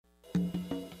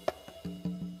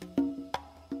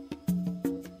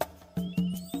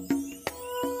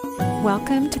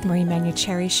Welcome to the Marie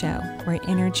Manuchehri Show, where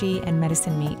energy and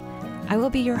medicine meet. I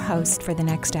will be your host for the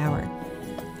next hour.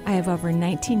 I have over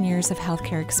 19 years of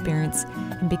healthcare experience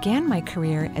and began my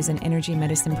career as an energy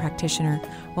medicine practitioner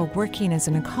while working as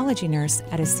an oncology nurse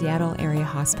at a Seattle area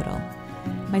hospital.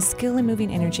 My skill in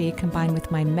moving energy combined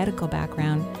with my medical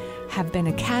background have been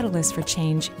a catalyst for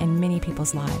change in many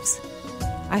people's lives.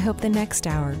 I hope the next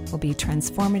hour will be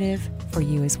transformative for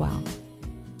you as well.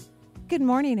 Good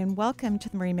morning and welcome to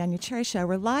the Marie Manuchehri Show.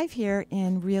 We're live here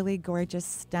in really gorgeous,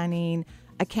 stunning,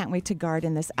 I can't wait to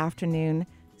garden this afternoon,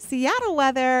 Seattle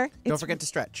weather. Don't forget to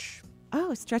stretch.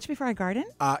 Oh, stretch before I garden?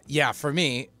 Yeah, for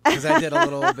me, because I did a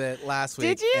little bit last week.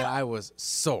 Did you? And I was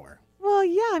sore. Well,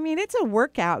 yeah, I mean, it's a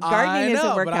workout. Gardening is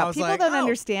a workout. People don't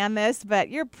understand this, but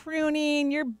you're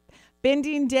pruning, you're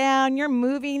bending down, you're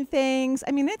moving things.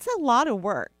 I mean, it's a lot of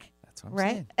work. That's what I'm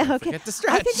right? saying. Don't Okay. forget to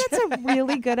stretch. I think that's a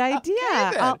really good idea.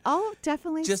 Okay, I'll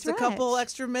definitely just stretch. a couple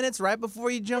extra minutes right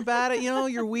before you jump at it. You know,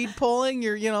 you're weed pulling,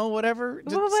 you're, whatever.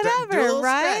 Just Well, do a whatever, little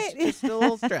right? Stretch. Just a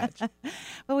little stretch.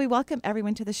 Well, we welcome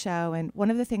everyone to the show. And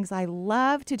one of the things I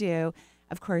love to do,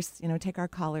 of course, take our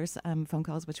callers, phone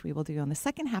calls, which we will do on the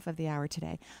second half of the hour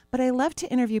today. But I love to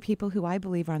interview people who I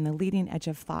believe are on the leading edge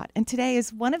of thought. And today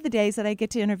is one of the days that I get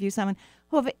to interview someone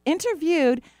who I've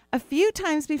interviewed a few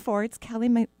times before. It's Kelly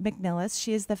McNillis.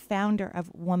 She is the founder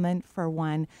of Woman for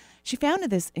One. She founded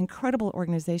this incredible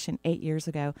organization 8 years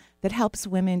ago that helps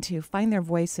women to find their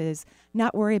voices,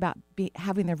 not worry about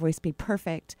having their voice be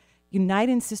perfect, unite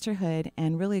in sisterhood,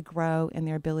 and really grow in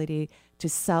their ability to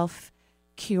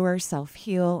self-cure,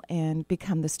 self-heal, and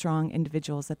become the strong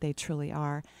individuals that they truly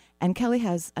are. And Kelly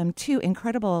has two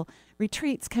incredible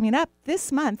retreats coming up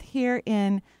this month here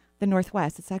in the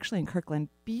Northwest. It's actually in Kirkland.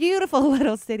 Beautiful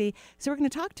little city. So we're going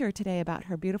to talk to her today about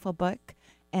her beautiful book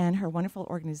and her wonderful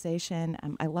organization.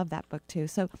 I love that book too.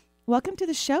 So welcome to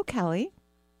the show, Kelly.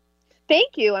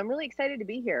 Thank you. I'm really excited to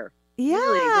be here.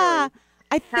 Yeah.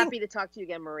 Really happy to talk to you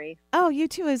again, Marie. Oh, you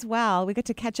too as well. We got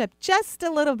to catch up just a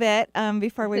little bit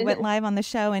before we went live on the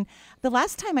show. And the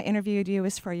last time I interviewed you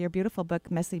was for your beautiful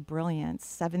book, Messy Brilliance,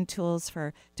 7 Tools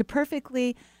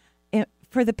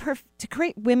to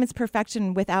create women's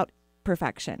perfection without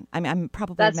perfection. I mean, I'm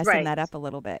probably messing that up a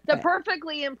little bit. The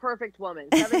perfectly imperfect woman.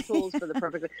 7 tools for the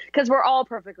perfectly, because we're all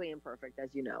perfectly imperfect, as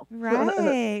you know.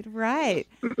 Right.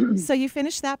 So you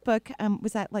finished that book.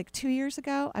 Was that like 2 years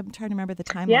ago? I'm trying to remember the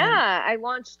timeline. Yeah, I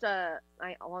launched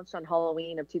on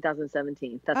Halloween of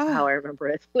 2017. That's how I remember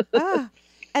it.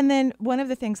 And then one of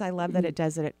the things I love that it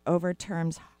does, that it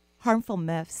overturns harmful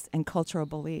myths and cultural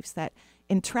beliefs that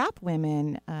entrap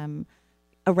women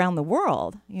around the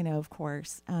world, of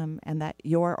course, and that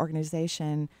your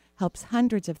organization helps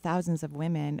hundreds of thousands of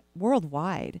women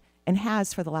worldwide and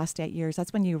has for the last 8 years.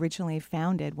 That's when you originally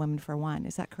founded Women for One.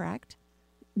 Is that correct?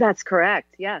 That's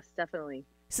correct. Yes, definitely.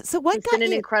 So it's been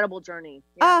an incredible journey.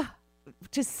 Yeah.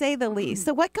 To say the least.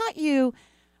 So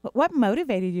what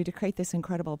motivated you to create this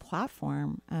incredible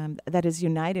platform that has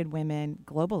united women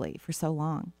globally for so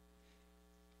long?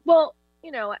 Well,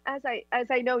 as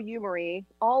I know you, Marie,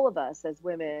 all of us as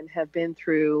women have been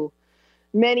through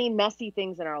many messy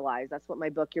things in our lives. That's what my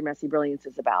book, Your Messy Brilliance,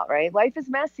 is about, right? Life is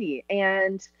messy.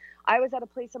 And I was at a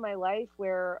place in my life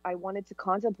where I wanted to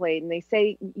contemplate, and they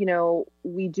say,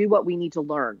 we do what we need to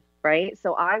learn, right?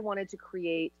 So I wanted to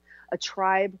create a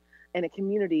tribe and a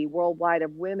community worldwide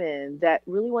of women that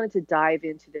really wanted to dive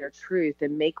into their truth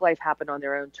and make life happen on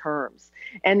their own terms.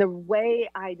 And the way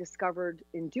I discovered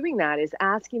in doing that is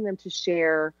asking them to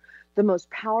share the most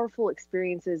powerful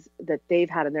experiences that they've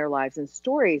had in their lives and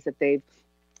stories that they've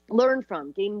learned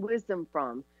from, gained wisdom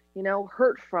from,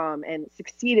 hurt from, and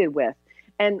succeeded with.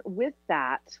 And with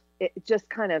that, it just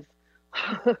kind of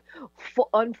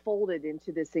unfolded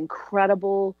into this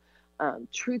incredible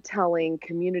truth-telling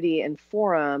community and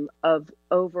forum of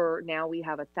over, now we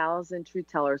have 1,000 truth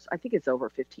tellers. I think it's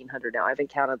over 1,500 now. I haven't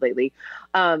counted lately.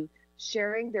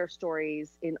 Sharing their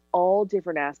stories in all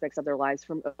different aspects of their lives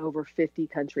from over 50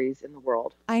 countries in the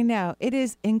world. I know. It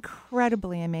is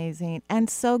incredibly amazing and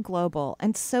so global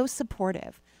and so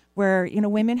supportive, where,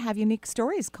 women have unique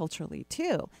stories culturally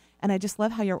too. And I just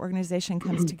love how your organization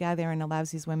comes together and allows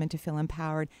these women to feel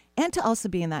empowered and to also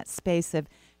be in that space of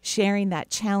sharing that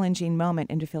challenging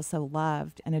moment and to feel so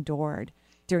loved and adored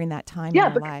during that time in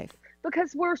their life.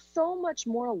 Because we're so much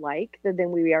more alike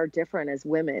than we are different as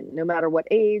women, no matter what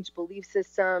age, belief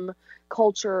system,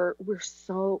 culture. We're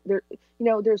so there.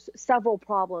 There's several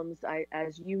problems,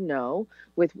 as you know,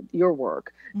 with your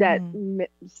work, that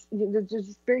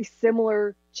there's very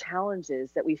similar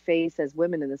challenges that we face as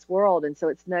women in this world. And so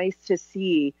it's nice to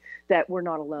see that we're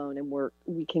not alone, and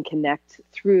we can connect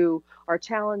through our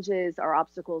challenges, our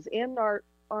obstacles, and our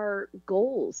our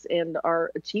goals and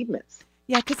our achievements.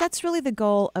 Yeah, because that's really the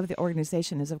goal of the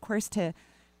organization is, of course, to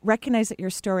recognize that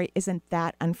your story isn't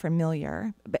that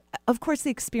unfamiliar. But of course, the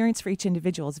experience for each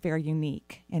individual is very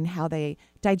unique in how they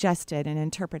digest it and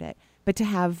interpret it. But to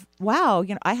have, wow,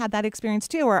 I had that experience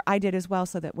too, or I did as well,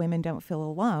 so that women don't feel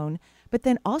alone. But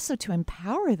then also to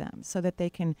empower them so that they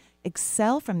can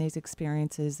excel from these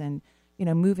experiences and,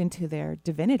 move into their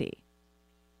divinity.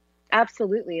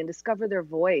 Absolutely. And discover their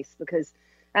voice, because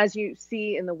as you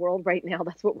see in the world right now,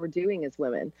 that's what we're doing as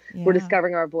women. Yeah. We're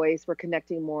discovering our voice. We're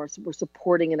connecting more. We're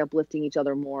supporting and uplifting each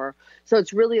other more. So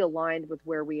it's really aligned with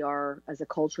where we are as a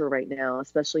culture right now,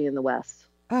 especially in the West.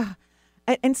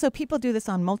 And so people do this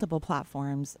on multiple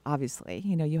platforms, obviously.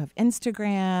 You have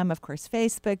Instagram, of course,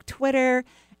 Facebook, Twitter,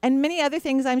 and many other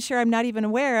things I'm sure I'm not even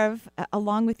aware of,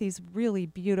 along with these really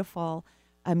beautiful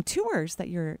tours that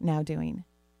you're now doing.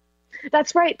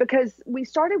 That's right, because we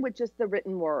started with just the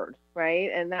written word, right?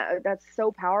 And that's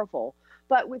so powerful.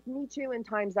 But with Me Too and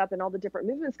Time's Up and all the different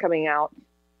movements coming out,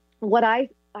 what I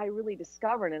really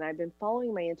discovered, and I've been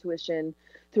following my intuition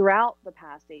throughout the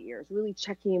past 8 years, really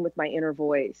checking in with my inner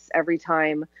voice every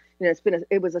time.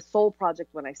 It was a soul project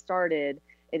when I started.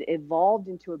 It evolved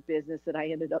into a business that I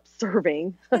ended up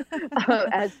serving,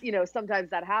 as sometimes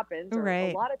that happens, or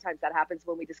right. A lot of times that happens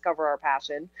when we discover our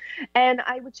passion. And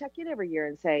I would check in every year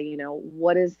and say,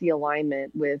 what is the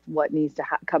alignment with what needs to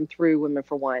come through Women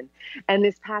for One? And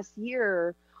this past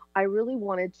year, I really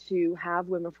wanted to have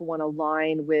Women for One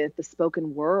align with the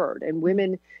spoken word and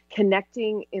women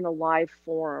connecting in a live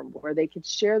forum where they could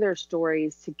share their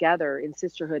stories together in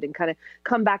sisterhood and kind of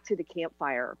come back to the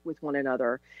campfire with one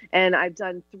another. And I've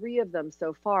done 3 of them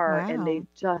so far, wow. And they've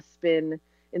just been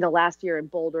in the last year in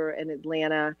Boulder and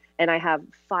Atlanta, and I have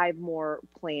 5 more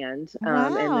planned.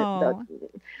 Wow.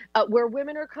 Where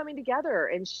women are coming together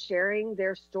and sharing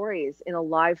their stories in a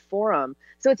live forum.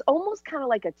 So it's almost kind of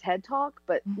like a TED Talk,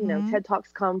 but TED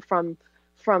Talks come from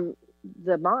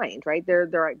the mind, right?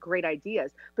 They're great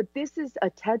ideas, but this is a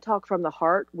TED Talk from the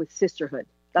heart with sisterhood.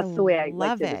 That's the way I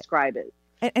like to describe it.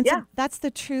 And so that's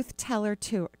the Truth Teller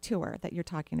tour that you're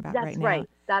talking about right now.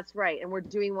 That's right. And we're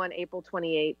doing one April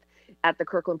 28th at the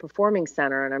Kirkland Performing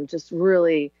Center. And I'm just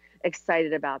really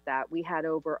excited about that. We had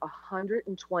over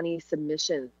 120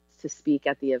 submissions to speak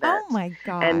at the event. Oh my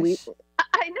gosh. And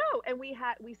I know. And we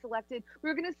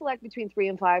were going to select between 3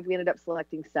 and 5. We ended up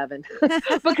selecting 7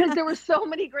 because there were so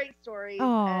many great stories.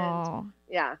 Oh.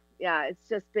 And yeah, it's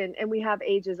just been, and we have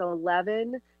ages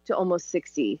 11 to almost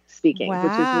 60 speaking, wow.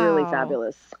 which is really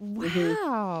fabulous. Wow.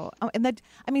 Mm-hmm. Oh, and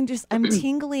I'm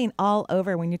tingling all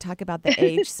over when you talk about the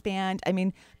age span.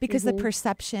 Because the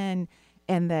perception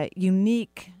and the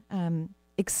unique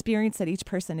experience that each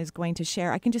person is going to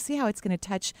share, I can just see how it's going to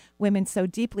touch women so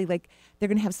deeply. Like they're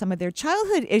going to have some of their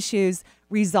childhood issues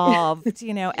resolved,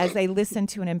 as they listen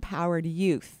to an empowered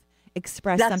youth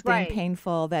express something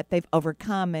painful that they've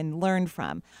overcome and learned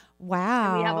from.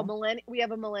 Wow. And we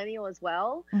have a millennial as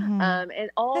well. Mm-hmm.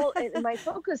 And my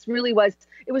focus really was,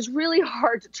 it was really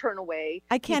hard to turn away.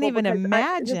 I can't even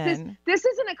imagine. This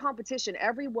isn't a competition.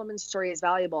 Every woman's story is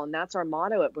valuable. And that's our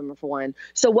motto at Women for One.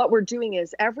 So what we're doing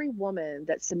is every woman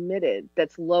that submitted,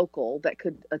 that's local, that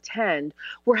could attend,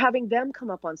 we're having them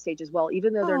come up on stage as well,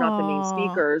 even though they're not the main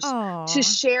speakers, to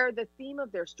share the theme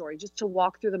of their story, just to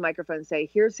walk through the microphone and say,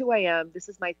 here's who I am. This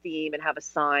is my theme, and have a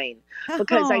sign.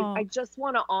 Because I just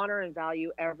want to honor and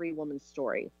value every woman's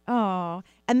story. Oh,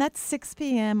 and that's 6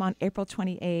 p.m. on April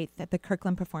 28th at the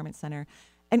Kirkland Performance Center.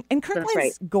 And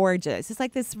Kirkland's gorgeous. It's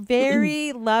like this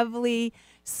very lovely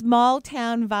small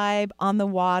town vibe on the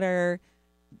water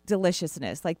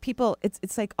deliciousness. Like people,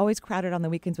 it's like always crowded on the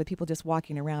weekends with people just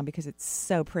walking around because it's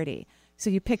so pretty. So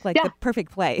you pick the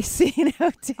perfect place,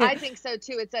 I think so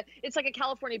too. It's like a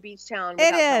California beach town.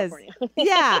 It is.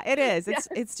 Yeah, it is.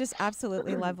 It's just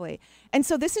absolutely lovely. And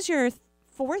so this is your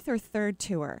 4th or 3rd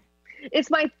tour?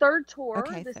 It's my 3rd tour.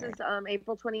 Okay, this third. is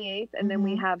April 28th. And then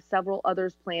we have several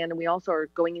others planned. And we also are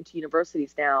going into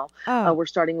universities now. We're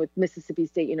starting with Mississippi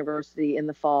State University in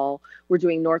the fall. We're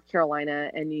doing North Carolina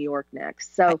and New York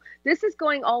next. So this is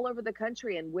going all over the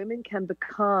country, and women can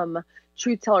become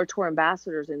Truth Teller Tour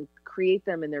ambassadors and create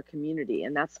them in their community.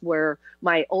 And that's where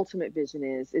my ultimate vision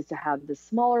is to have the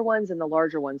smaller ones and the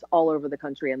larger ones all over the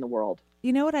country and the world.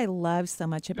 You know what I love so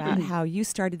much about how you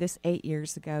started this 8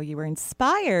 years ago? You were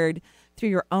inspired through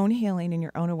your own healing and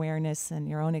your own awareness and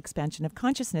your own expansion of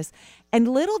consciousness. And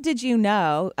little did you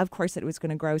know, of course, that it was going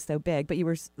to grow so big, but you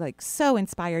were like so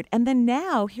inspired. And then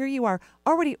now here you are,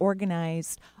 already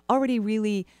organized, already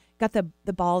really got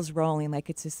the balls rolling like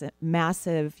it's this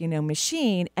massive,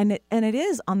 machine. And it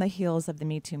is on the heels of the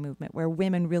Me Too movement, where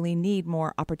women really need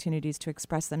more opportunities to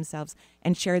express themselves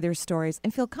and share their stories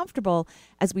and feel comfortable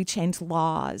as we change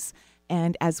laws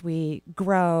and as we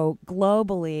grow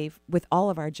globally with all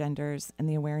of our genders and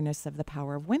the awareness of the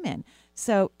power of women.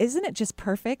 So isn't it just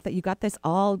perfect that you got this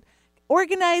all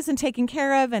organized and taken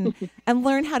care of and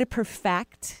learn how to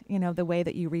perfect, the way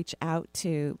that you reach out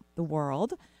to the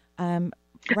world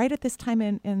right at this time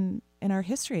in our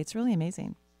history? It's really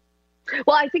amazing.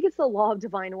 Well, I think it's the law of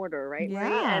divine order, right? Yeah.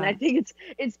 Marie? And I think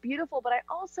it's beautiful, but I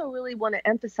also really want to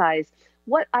emphasize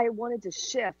what I wanted to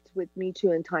shift with Me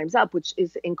Too and Time's Up, which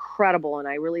is incredible, and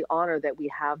I really honor that we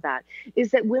have that,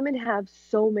 is that women have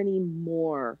so many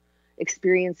more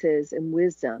experiences and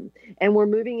wisdom, and we're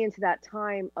moving into that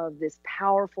time of this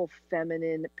powerful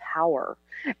feminine power.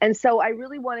 And so I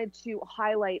really wanted to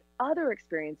highlight other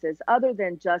experiences other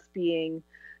than just being,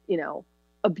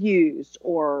 abused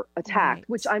or attacked, Right.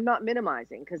 which I'm not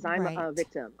minimizing because I'm a Right.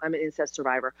 victim. I'm an incest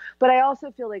survivor. But I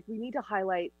also feel like we need to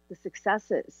highlight the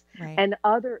successes Right. and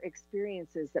other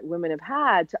experiences that women have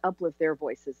had to uplift their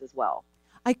voices as well.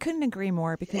 I couldn't agree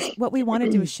more, because what we want to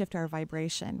do is shift our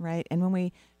vibration, right? And when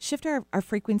we shift our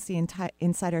frequency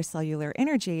inside our cellular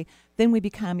energy, then we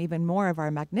become even more of our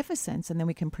magnificence, and then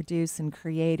we can produce and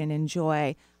create and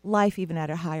enjoy life even at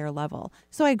a higher level.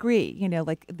 So I agree,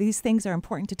 like these things are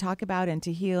important to talk about and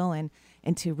to heal and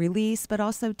to release, but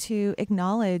also to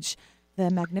acknowledge the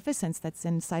magnificence that's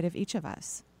inside of each of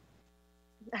us.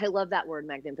 I love that word,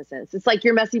 magnificence. It's like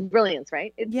your messy brilliance,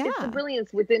 right? It's the Yeah.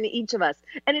 brilliance within each of us.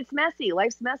 And it's messy.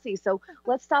 Life's messy. So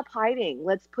let's stop hiding.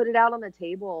 Let's put it out on the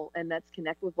table and let's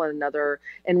connect with one another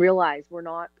and realize we're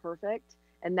not perfect.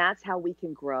 And that's how we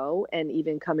can grow and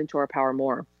even come into our power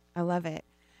more. I love it.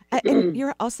 And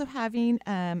you're also having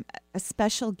a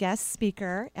special guest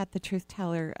speaker at the Truth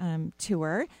Teller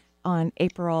tour on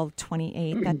April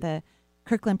 28th at the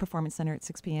Kirkland Performance Center at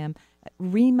 6 p.m.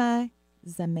 Rima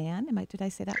Zaman. Did I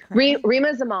say that correctly?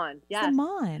 Rima Zaman. Yes.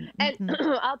 Zaman. And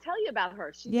Mhm. I'll tell you about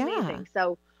her. She's Yeah. amazing.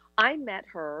 So I met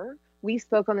her. We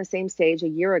spoke on the same stage a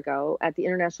year ago at the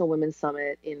International Women's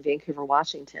Summit in Vancouver,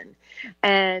 Washington.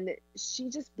 And she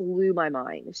just blew my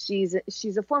mind. She's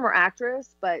a former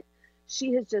actress, but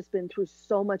she has just been through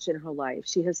so much in her life.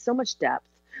 She has so much depth.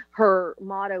 Her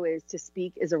motto is to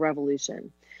speak is a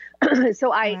revolution. So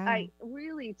Wow. I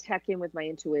really check in with my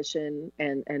intuition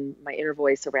and my inner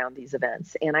voice around these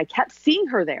events. And I kept seeing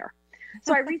her there.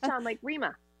 So I reached out, I'm like,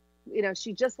 Rima,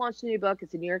 she just launched a new book.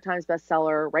 It's a New York Times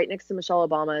bestseller right next to Michelle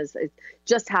Obama's. It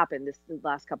just happened the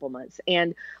last couple months.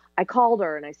 And I called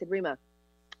her and I said, Rima,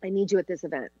 I need you at this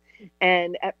event.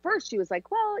 And at first she was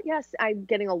like, well, yes, I'm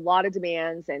getting a lot of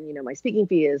demands and, my speaking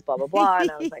fee is blah, blah, blah.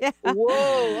 And I was like, Yeah.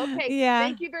 whoa, okay. Yeah.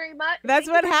 Thank you very much. That's Thank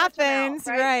you what very much, Mel, happens.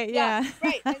 Right. Yeah.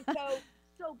 Right. And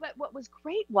but what was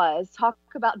great was talk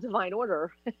about divine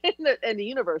order in the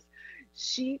universe.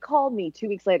 She called me 2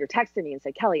 weeks later, texted me and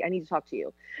said, Kelly, I need to talk to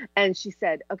you. And she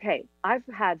said, okay, I've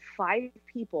had 5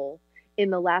 people in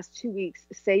the last 2 weeks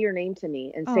say your name to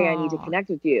me and say, I need to Aw. connect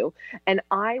with you. And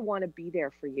I want to be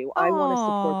there for you. I want to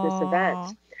support this Aw.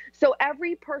 event. So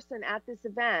every person at this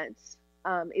event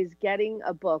is getting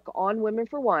a book on Women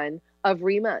for One of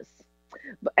Rima's.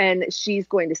 And she's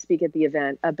going to speak at the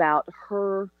event about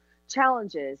her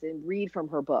challenges and read from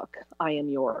her book, I Am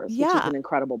Yours, which Yeah. is an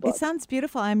incredible book. It sounds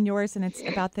beautiful. I'm yours, and it's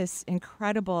about this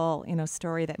incredible,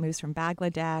 story that moves from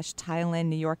Bangladesh, Thailand,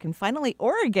 New York, and finally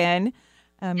Oregon.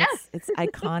 Yes. It's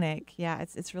iconic. Yeah,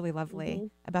 it's really lovely Mhm.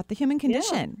 about the human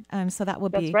condition. So that will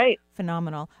That's be right.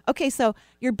 phenomenal. Okay, so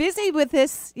you're busy with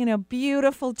this,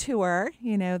 beautiful tour,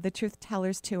 the Truth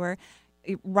Tellers tour.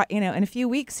 In a few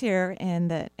weeks here in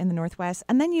the Northwest,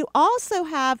 and then you also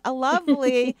have a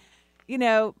lovely,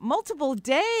 multiple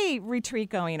day retreat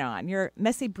going on. Your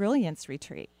Messy Brilliance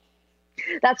retreat.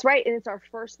 That's right. And it's our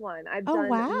first one. I've Oh, done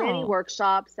many wow.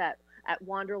 workshops at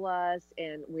Wanderlust,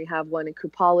 and we have one in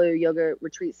Kupalu Yoga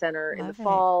Retreat Center in the Love it.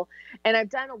 fall. And I've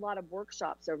done a lot of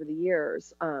workshops over the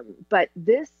years. But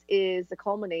this is the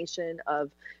culmination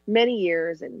of many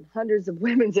years and hundreds of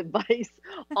women's advice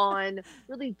on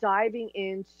really diving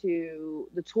into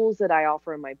the tools that I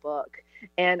offer in my book.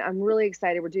 And I'm really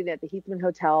excited. We're doing it at the Heathman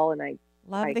Hotel, and I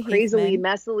Love I the crazily, Heathman.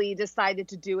 messily decided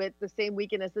to do it the same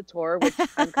weekend as the tour, which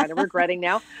I'm kind of regretting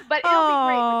now. But it'll be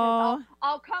great because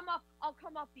I'll come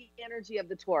off the energy of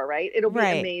the tour, right? It'll be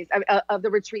Right. amazing of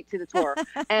the retreat to the tour,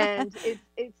 and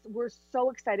we're so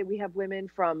excited. We have women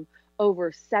from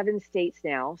over 7 states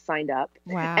now signed up,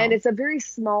 Wow. and it's a very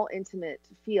small, intimate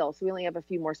feel. So we only have a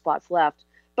few more spots left.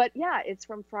 But yeah, it's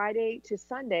from Friday to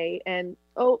Sunday, and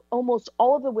almost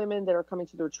all of the women that are coming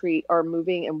to the retreat are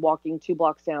moving and walking 2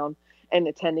 blocks down and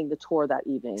attending the tour that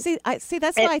evening. See,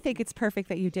 that's why I think it's perfect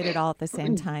that you did it all at the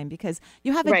same time, because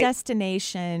you have a Right.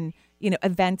 destination,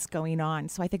 events going on.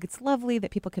 So I think it's lovely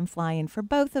that people can fly in for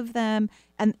both of them.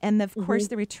 And of course,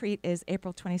 the retreat is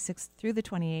April 26th through the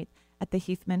 28th at the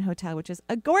Heathman Hotel, which is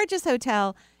a gorgeous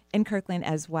hotel in Kirkland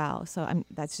as well. So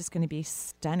that's just going to be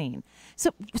stunning.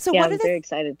 So Yeah, what are I'm very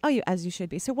excited. as you should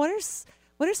be. So what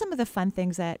are some of the fun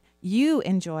things that you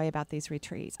enjoy about these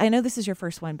retreats? I know this is your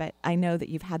first one, but I know that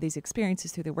you've had these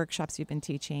experiences through the workshops you've been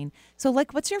teaching. So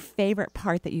what's your favorite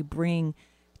part that you bring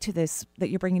to this, that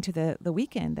you're bringing to the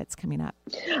weekend that's coming up?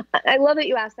 I love that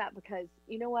you asked that, because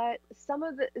you know what? Some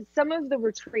of the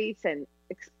retreats and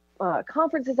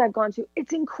conferences I've gone to,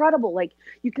 it's incredible. Like,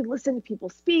 you can listen to people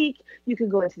speak, you can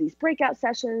go into these breakout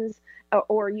sessions,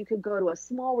 or you could go to a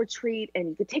small retreat and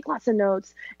you could take lots of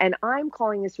notes. And I'm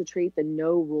calling this retreat the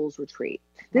No Rules Retreat.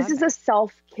 This is a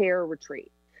self-care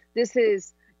retreat. This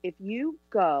is, if you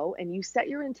go and you set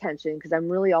your intention, because I'm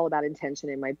really all about intention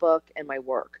in my book and my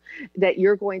work, that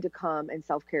you're going to come and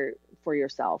self-care for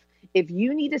yourself. If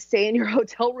you need to stay in your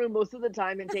hotel room most of the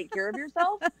time and take care of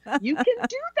yourself, you can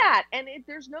do that. And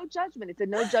there's no judgment. It's a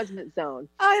no judgment zone.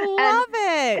 I love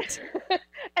it.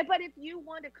 But if you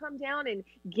want to come down and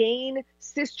gain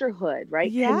sisterhood,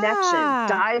 right? Yeah,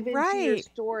 Connection, dive into your right.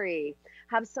 story,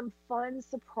 have some fun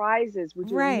surprises. We're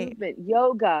doing Right. movement,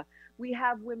 yoga. We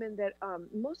have women that,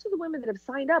 most of the women that have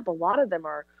signed up, a lot of them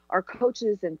are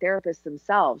coaches and therapists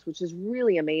themselves, which is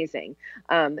really amazing.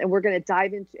 And we're going to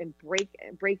dive into and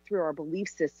break through our belief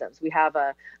systems. We have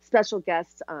a special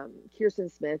guest, Kirsten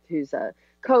Smith, who's a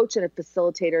coach and a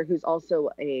facilitator, who's also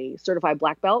a certified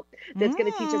black belt, that's going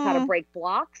to teach us how to break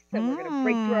blocks, and we're going to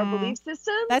break through our belief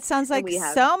systems. That sounds like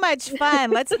so much fun.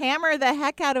 Let's hammer the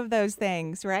heck out of those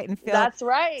things, right? And feel That's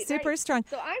right, super right. strong.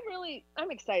 So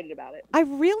I'm excited about it. I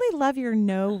really love your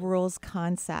no rules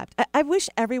concept. I wish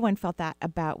everyone felt that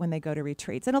about when they go to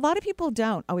retreats. And a lot of people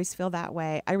don't always feel that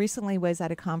way. I recently was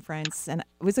at a conference, and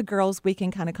it was a girls'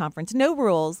 weekend kind of conference, no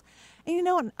rules.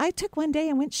 And I took one day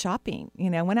and went shopping,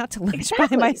 went out to lunch by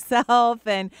myself,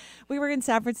 and we were in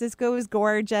San Francisco. It was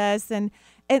gorgeous. And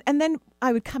then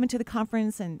I would come into the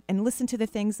conference and listen to the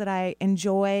things that I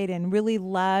enjoyed and really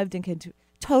loved and could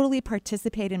totally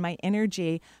participate in my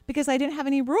energy because I didn't have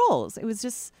any rules. It was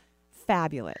just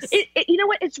fabulous. You know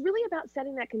what? It's really about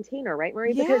setting that container, right,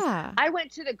 Marie? Yeah. Because I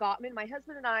went to the Gottman. My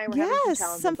husband and I were having some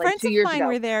challenges. Some like friends 2 of years mine ago.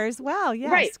 were there as well.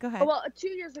 Yes, Right. go ahead. Well, 2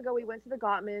 years ago, we went to the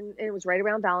Gottman, and it was right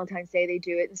around Valentine's Day. They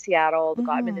do it in Seattle, the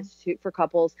Gottman Institute for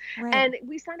Couples. Right. And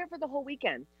we signed up for the whole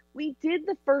weekend. We did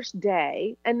the first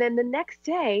day, and then the next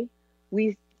day,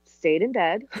 we stayed in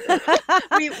bed.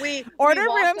 we Ordered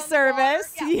walked room on the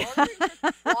service. water. Yeah. Ordered room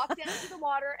service, walked down to the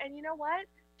water, and you know what?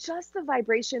 Just the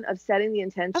vibration of setting the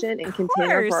intention and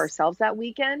container for ourselves that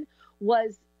weekend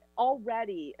was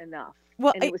already enough.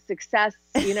 Well, and it was success,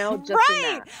 just in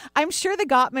that. I'm sure the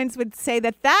Gottmans would say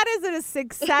that isn't a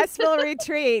successful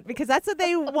retreat because that's what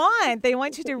they want. They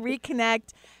want you to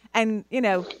reconnect and,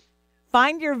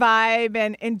 find your vibe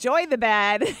and enjoy the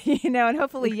bed, and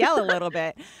hopefully yell a little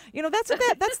bit. That's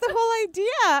the whole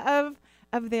idea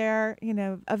of their,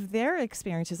 of their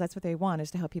experiences. That's what they want, is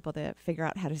to help people to figure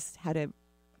out how to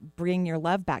bring your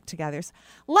love back together.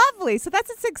 Lovely. So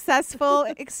that's a successful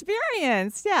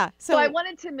experience. Yeah. So I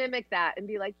wanted to mimic that and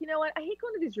be like, you know what? I hate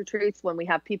going to these retreats when we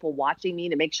have people watching me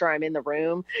to make sure I'm in the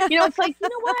room. It's like, you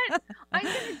know what? I'm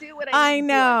going to do what I need to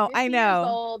do. I'm 50 years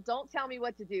old. Don't tell me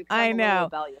what to do. I'm a little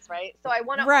rebellious, right? So I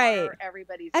want to honor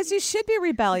everybody's as you should be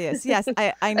rebellious. Yes,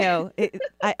 I know.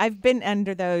 I've been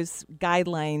under those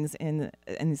guidelines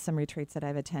in some retreats that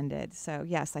I've attended. So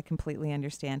yes, I completely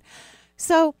understand.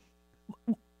 So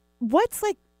what's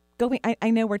like going,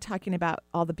 I know we're talking about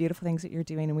all the beautiful things that you're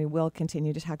doing, and we will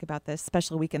continue to talk about this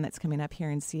special weekend that's coming up here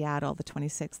in Seattle, the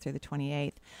 26th through the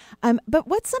 28th. But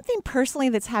what's something personally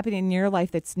that's happening in your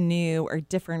life that's new or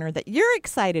different or that you're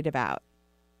excited about?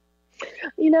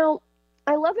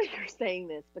 I love that you're saying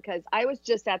this because I was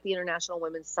just at the International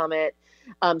Women's Summit,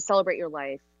 Celebrate Your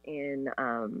Life, and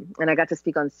I got to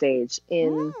speak on stage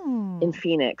in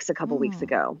Phoenix a couple weeks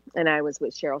ago. And I was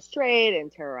with Cheryl Strayed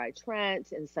and Tara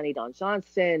Trent and Sunny Dawn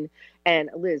Johnston and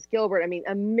Liz Gilbert. I mean,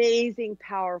 amazing,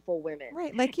 powerful women.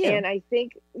 Right, like you. And I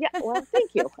think,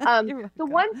 thank you. The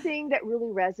one thing that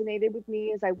really resonated with me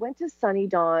is I went to Sunny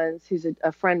Dawn's, who's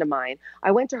a friend of mine.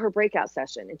 I went to her breakout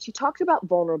session, and she talked about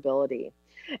vulnerability.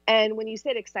 And when you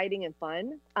said exciting and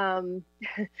fun, I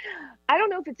don't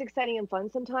know if it's exciting and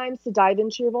fun sometimes to dive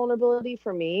into your vulnerability.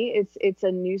 For me, it's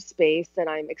a new space that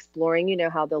I'm exploring. You know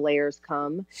how the layers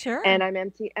come. Sure. And I'm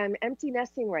empty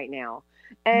nesting right now.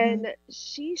 And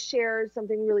she shared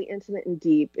something really intimate and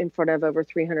deep in front of over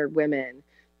 300 women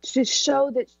to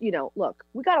show that, look,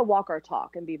 we got to walk our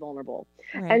talk and be vulnerable.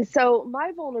 Right. And so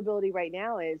my vulnerability right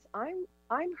now is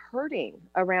I'm hurting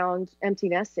around empty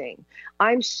nesting.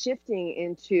 I'm shifting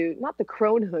into not the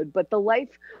cronehood, but the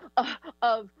life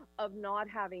of not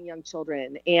having young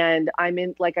children. And I'm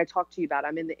in, like I talked to you about,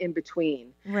 I'm in the in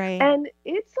between. Right. And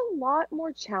it's a lot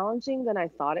more challenging than I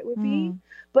thought it would be,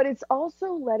 but it's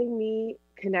also letting me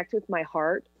connect with my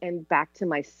heart and back to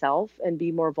myself and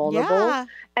be more vulnerable. Yeah.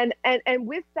 And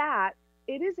with that,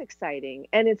 it is exciting.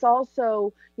 And it's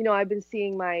also, I've been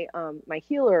seeing my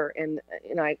healer, and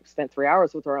I spent 3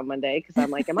 hours with her on Monday because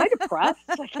I'm like, am I depressed?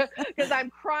 Because I'm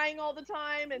crying all the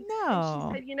time. And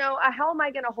she said, how am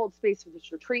I going to hold space for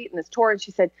this retreat and this tour? And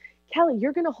she said, Kelly,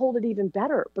 you're going to hold it even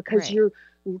better because you're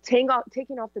taking off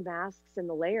the masks and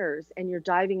the layers, and you're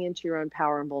diving into your own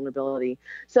power and vulnerability.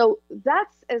 So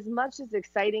that's as much as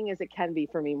exciting as it can be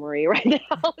for me, Marie, right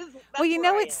now. Well,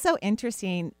 it's so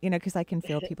interesting, because I can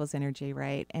feel people's energy,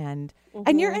 right? And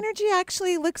your energy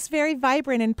actually looks very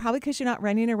vibrant, and probably because you're not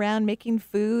running around making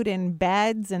food and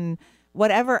beds and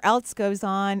whatever else goes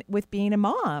on with being a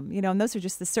mom, and those are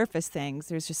just the surface things.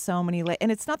 There's just so many,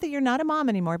 and it's not that you're not a mom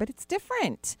anymore, but it's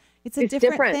different. It's a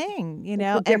different thing, It's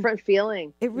a different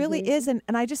feeling. It really is. And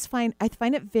I just find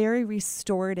it very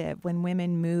restorative when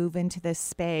women move into this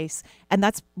space, and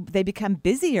they become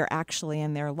busier actually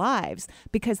in their lives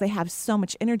because they have so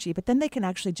much energy, but then they can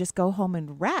actually just go home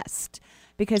and rest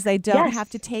because they don't have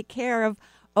to take care of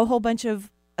a whole bunch of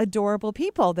adorable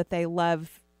people that they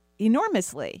love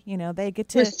enormously. They get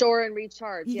to restore and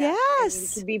recharge.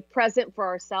 Yes. To be present for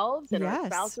ourselves and our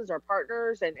spouses, our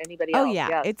partners, and anybody else. Oh yeah.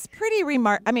 Yes. It's pretty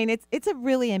remarkable. I mean, it's a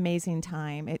really amazing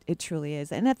time. It truly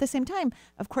is. And at the same time,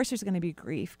 of course, there's going to be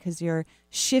grief because you're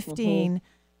shifting,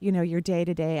 your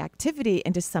day-to-day activity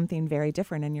into something very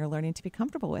different, and you're learning to be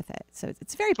comfortable with it. So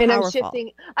it's very powerful.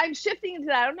 And I'm shifting into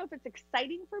that. I don't know if it's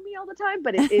exciting for me all the time,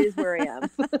 but it is where I am.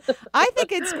 I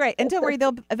think it's great. And don't worry,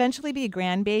 there'll eventually be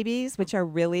grandbabies, which are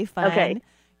really fun. Okay.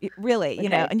 Really,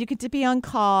 and you get to be on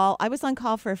call. I was on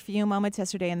call for a few moments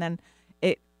yesterday, and then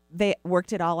they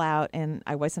worked it all out, and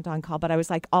I wasn't on call, but I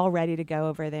was like all ready to go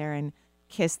over there and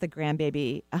kiss the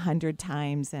grandbaby 100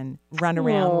 times and run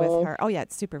around with her. Oh yeah,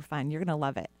 it's super fun. You're gonna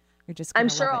love it. You're just gonna I'm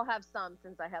sure love I'll have some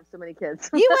since I have so many kids.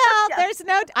 You will. There's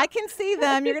I can see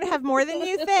them. You're gonna have more than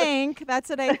you think. That's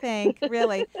what I think,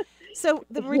 really. So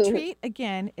the retreat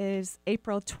again is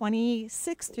April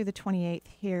 26th through the 28th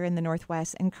here in the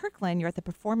Northwest in Kirkland. You're at the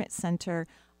Performance Center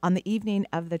on the evening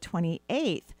of the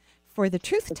 28th for the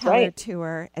Truth Teller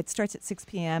Tour. It starts at 6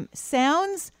 p.m.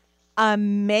 Sounds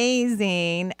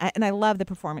amazing. And I love the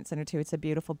Performance Center too. It's a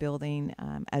beautiful building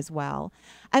as well.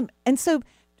 And so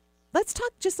let's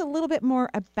talk just a little bit more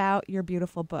about your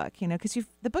beautiful book, because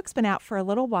the book's been out for a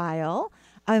little while.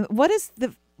 What is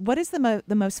the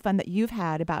most fun that you've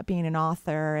had about being an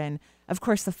author? And of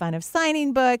course the fun of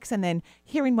signing books and then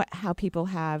hearing how people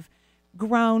have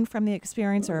grown from the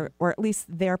experience or at least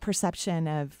their perception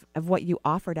of what you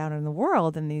offered out in the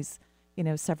world in these,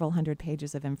 several hundred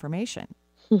pages of information.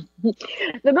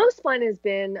 The most fun has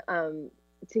been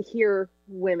to hear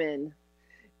women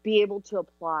be able to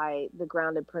apply the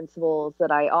grounded principles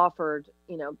that I offered,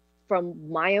 from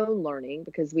my own learning,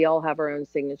 because we all have our own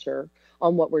signature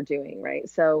on what we're doing, right?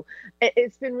 So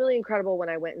it's been really incredible when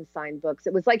I went and signed books.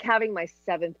 It was like having my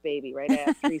seventh baby, right? I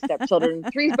have 3 stepchildren,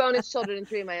 3 bonus children, and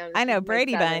 3 of my own. I know,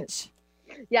 Brady Bunch.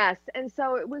 Yes. And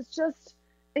so it was just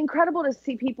incredible to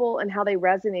see people and how they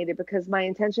resonated, because my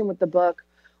intention with the book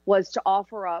was to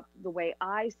offer up the way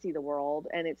I see the world.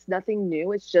 And it's nothing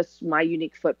new. It's just my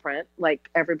unique footprint, like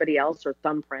everybody else, or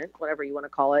thumbprint, whatever you want to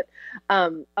call it,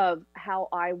 of how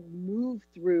I move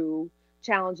through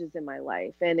challenges in my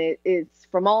life. And it's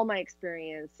from all my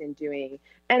experience in doing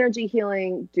energy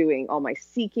healing, doing all my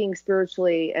seeking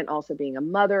spiritually, and also being a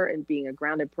mother and being a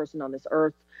grounded person on this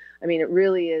earth. I mean, it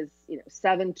really is,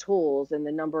 7 tools, and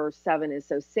the number 7 is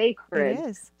so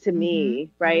sacred to me,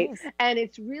 right? And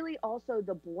it's really also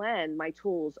the blend. My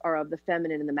tools are of the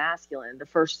feminine and the masculine. The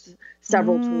first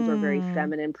several tools are very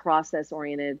feminine, process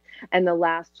oriented, and the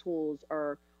last tools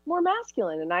are more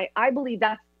masculine. And I believe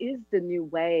that is the new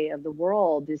way of the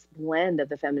world, this blend of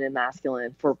the feminine and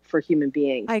masculine for human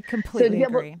beings. I completely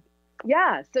agree.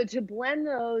 Yeah. So to blend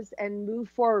those and move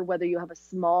forward, whether you have a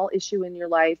small issue in your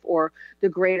life or the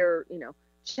greater,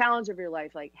 challenge of your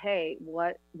life, like, hey,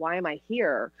 why am I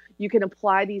here? You can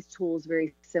apply these tools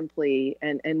very simply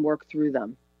and work through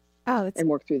them. Oh, it's and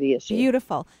work through the issue.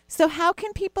 beautiful. So how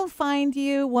can people find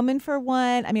you, Woman for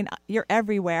One? I mean, you're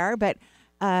everywhere, but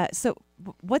so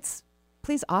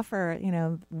please offer,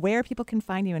 where people can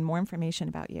find you and more information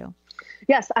about you.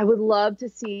 Yes, I would love to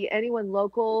see anyone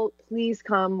local. Please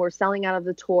come. We're selling out of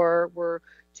the tour. We're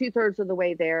 2/3 of the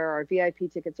way there. Our VIP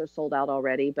tickets are sold out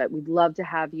already, but we'd love to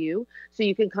have you. So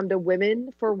you can come to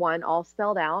Women for One, all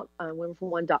spelled out, on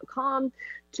womenfor1.com,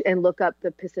 and look up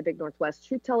the Pacific Northwest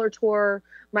Truth Teller Tour.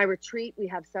 My retreat, we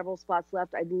have several spots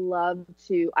left. I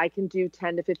can do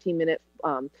 10 to 15 minute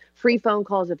free phone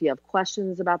calls if you have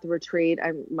questions about the retreat.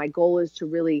 My goal is to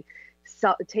really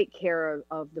take care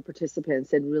of the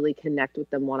participants and really connect with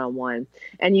them one-on-one.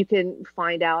 And you can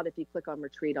find out if you click on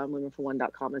retreat on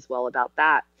womenfor1.com as well about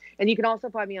that. And you can also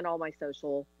find me on all my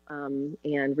social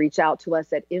and reach out to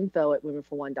us at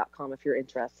info@womenfor1.com if you're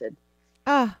interested.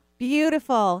 Oh,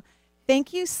 beautiful.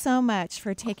 Thank you so much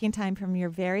for taking time from your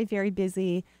very, very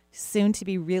busy, soon to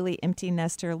be really empty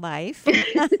nester life.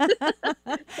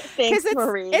 Thanks,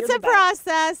 Marie. It's a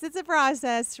process. It's a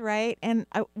process, right? And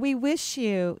we wish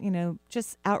you,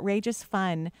 just outrageous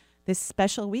fun this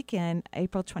special weekend,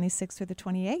 April 26th through the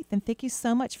 28th. And thank you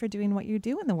so much for doing what you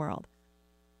do in the world.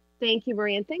 Thank you,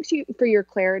 Marie. And thanks you for your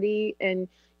clarity and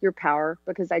your power,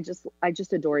 because I just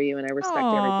adore you and I respect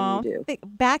everything you do.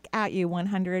 Back at you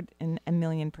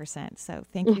 100,000,000%. So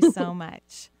thank you so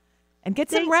much. And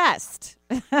get some rest.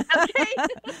 Okay.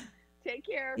 Take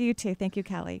care. You too. Thank you,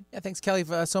 Kelly. Yeah, thanks, Kelly,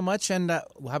 so much. And how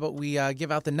about we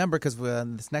give out the number, because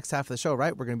this next half of the show,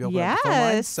 right, we're going to be opening up the phone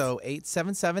lines. So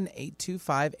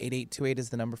 877-825-8828 is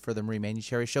the number for the Marie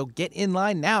Manuchehri Show. Get in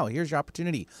line now. Here's your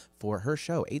opportunity for her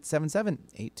show,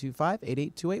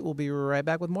 877-825-8828. We'll be right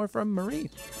back with more from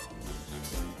Marie.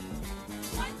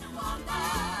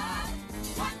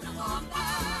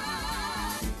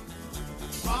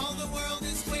 All the world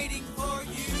is waiting for you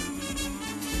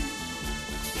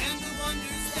and the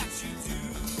wonders that you do.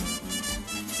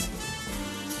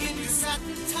 In your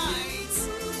satin tights,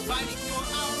 fighting for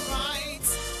our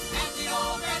rights, and the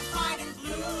all red, white, and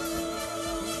blue.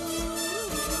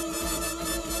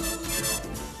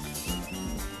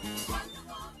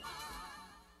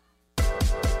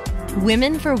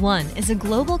 Women for One is a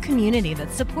global community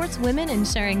that supports women in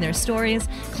sharing their stories,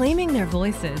 claiming their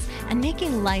voices, and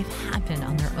making life happen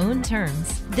on their own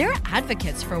terms. They're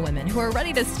advocates for women who are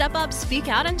ready to step up, speak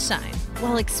out, and shine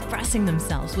while expressing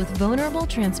themselves with vulnerable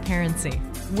transparency.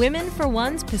 Women for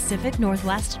One's Pacific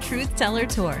Northwest Truth Teller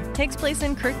Tour takes place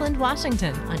in Kirkland,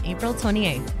 Washington on April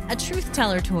 28th. A Truth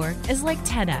Teller Tour is like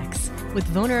TEDx, with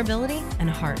vulnerability and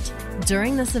heart.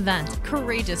 During this event,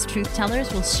 courageous truth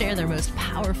tellers will share their most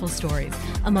powerful stories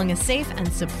among a safe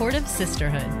and supportive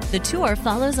sisterhood. The tour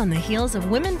follows on the heels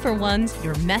of Women for One's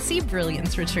Your Messy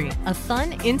Brilliance Retreat, a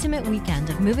fun, intimate weekend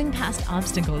of moving past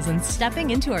obstacles and stepping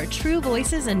into our true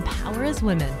voices and power as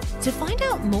women. To find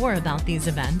out more about these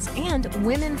events and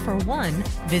Women for One,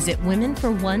 visit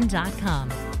womenfor1.com.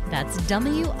 That's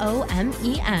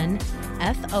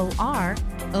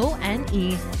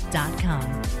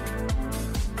WOMENFORONE.com.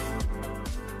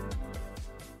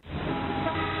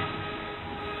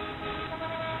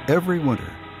 Every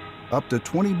winter, up to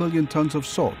 20 million tons of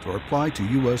salt are applied to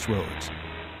U.S. roads.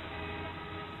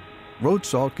 Road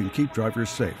salt can keep drivers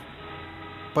safe,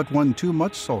 but when too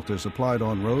much salt is applied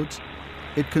on roads,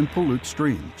 it can pollute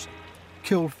streams,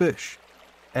 kill fish,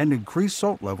 and increase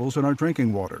salt levels in our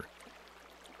drinking water.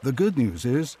 The good news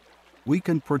is we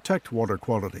can protect water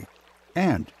quality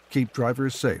and keep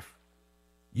drivers safe.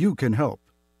 You can help.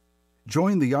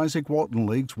 Join the Isaac Walton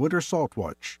League's Winter Salt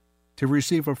Watch to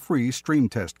receive a free stream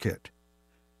test kit.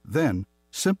 Then,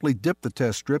 simply dip the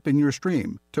test strip in your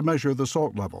stream to measure the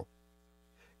salt level.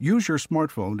 Use your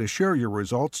smartphone to share your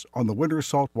results on the Winter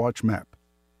Salt Watch map.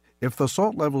 If the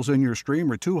salt levels in your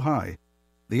stream are too high,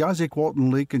 the Isaac Walton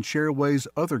League can share ways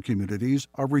other communities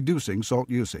are reducing salt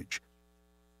usage.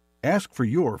 Ask for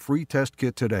your free test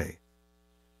kit today.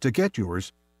 To get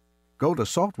yours, go to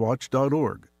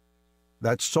saltwatch.org.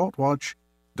 That's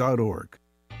saltwatch.org.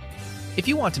 If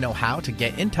you want to know how to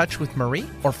get in touch with Marie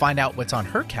or find out what's on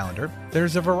her calendar,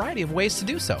 there's a variety of ways to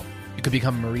do so. You could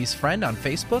become Marie's friend on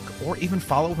Facebook or even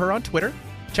follow her on Twitter.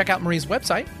 Check out Marie's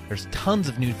website. There's tons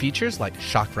of new features like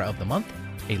Chakra of the Month,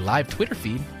 a live Twitter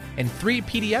feed, and 3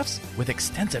 PDFs with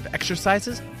extensive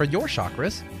exercises for your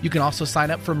chakras. You can also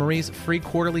sign up for Marie's free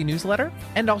quarterly newsletter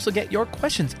and also get your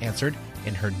questions answered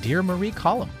in her Dear Marie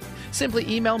column. Simply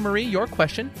email Marie your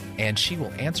question, and she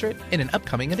will answer it in an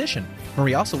upcoming edition.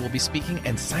 Marie also will be speaking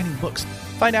and signing books.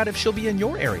 Find out if she'll be in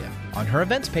your area on her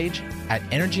events page at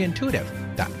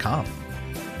energyintuitive.com.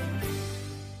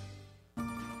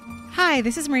 Hi,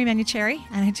 this is Marie Manucherry,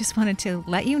 and I just wanted to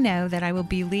let you know that I will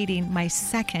be leading my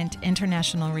second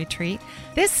international retreat,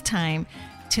 this time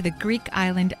to the Greek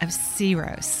island of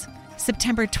Syros.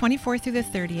 September 24th through the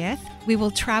 30th, we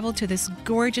will travel to this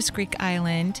gorgeous Greek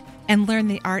island and learn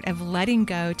the art of letting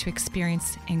go to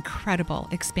experience incredible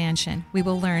expansion. We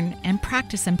will learn and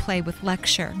practice and play with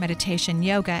lecture, meditation,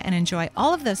 yoga, and enjoy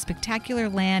all of the spectacular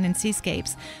land and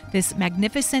seascapes this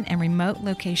magnificent and remote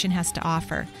location has to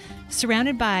offer.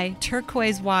 Surrounded by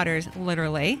turquoise waters,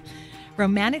 literally,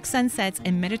 romantic sunsets,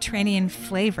 and Mediterranean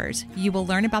flavors, you will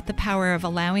learn about the power of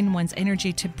allowing one's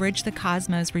energy to bridge the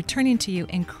cosmos, returning to you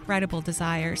incredible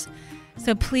desires.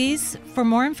 So please, for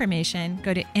more information,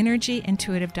 go to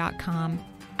energyintuitive.com.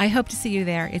 I hope to see you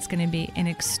there. It's going to be an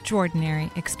extraordinary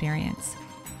experience.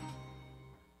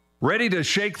 Ready to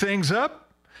shake things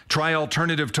up? Try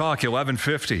Alternative Talk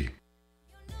 1150.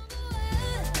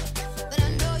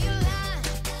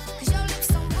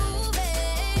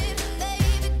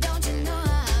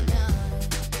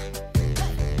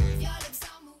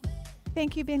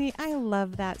 Thank you, Benny. I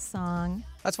love that song.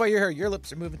 That's why your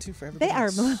lips are moving too for everybody They are,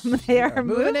 else. they are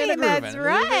moving. and That's grooving.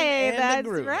 right. Moving and That's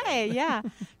grooving. right. Yeah.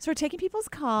 So we're taking people's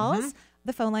calls.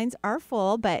 The phone lines are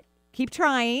full, but keep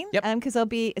trying. Yep. Because they'll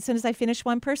be, as soon as I finish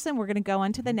one person, we're going to go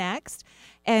on to the next.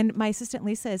 And my assistant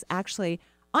Lisa is actually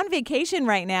on vacation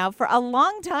right now for a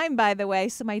long time, by the way.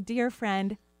 So my dear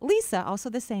friend Lisa, also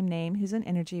the same name, who's an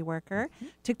energy worker,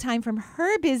 took time from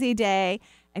her busy day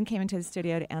and came into the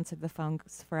studio to answer the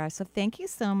phones for us. So thank you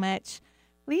so much,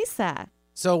 Lisa.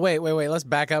 So wait. Let's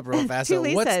back up real fast. Two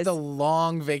So what's Lisas. the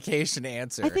long vacation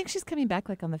answer? I think she's coming back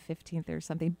like on the 15th or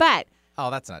something. But Oh,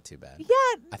 that's not too bad. yeah,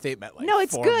 I think it meant like no,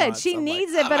 it's 4 good. months. She I'm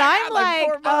needs like, it, but oh my I'm God, like,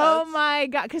 4 oh months. my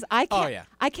God, because I can't. Oh, yeah.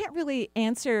 I can't really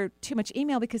answer too much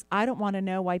email because I don't want to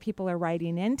know why people are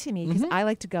writing into me because I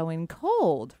like to go in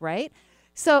cold, right?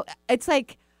 So it's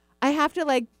like I have to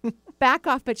like back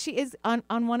off. But she is on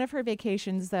one of her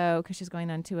vacations though, because she's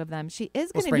going on 2 of them. She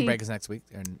is Well, going to spring be break is next week,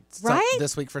 and Right?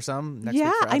 this week for some, next yeah,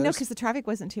 week for others. I know because the traffic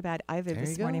wasn't too bad either There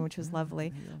this you morning, go. which was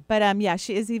lovely. But yeah,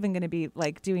 she is even going to be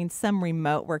like doing some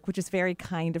remote work, which is very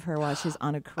kind of her while she's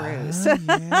on a cruise. So it's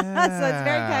very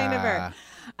kind of her.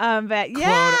 But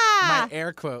yeah, My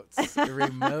air quotes,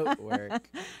 remote work,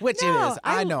 which No, it is.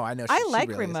 I know. I she like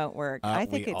really is. remote work. I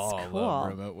think we it's all cool. love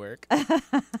remote work.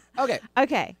 Okay.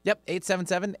 Okay. Yep,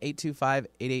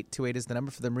 877-825-8828 is the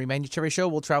number for the Marie Manucherry Show.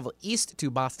 We'll travel east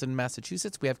to Boston,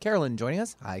 Massachusetts. We have Carolyn joining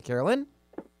us. Hi, Carolyn.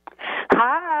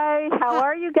 Hi, how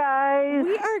are you guys?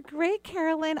 We are great,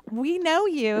 Carolyn. We know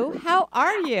you. How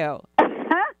are you?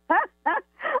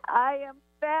 I am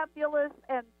fabulous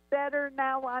and better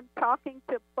now. I'm talking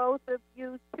to both of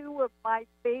you, 2 of my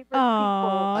favorite people.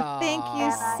 Oh, thank you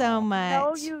And I so much.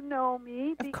 know you know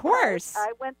me because course.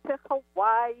 I went to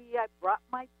Hawaii. I brought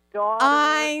my daughter.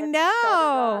 I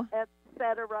know. Et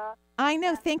cetera. I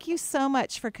know. Thank you so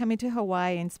much for coming to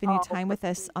Hawaii and spending Oh, time with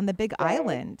us on the Big right.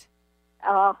 Island.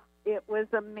 It was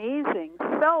amazing.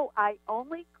 So I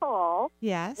only call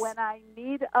Yes. when I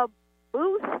need a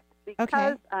boost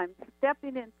because I'm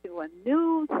stepping into a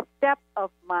new step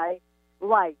of my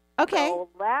life. Okay. So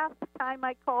last time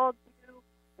I called you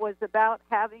was about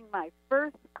having my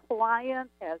first client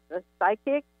as a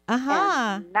psychic.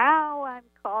 Uh-huh. And now I'm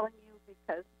calling you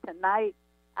because tonight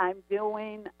I'm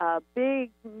doing a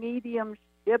big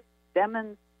mediumship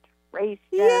demonstration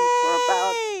for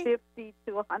about Yay! 50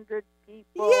 to 100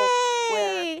 people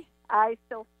where Yay! I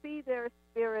shall see their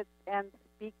spirits and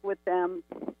speak with them,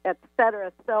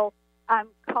 etc. So I'm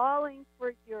calling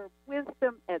for your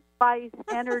wisdom, advice,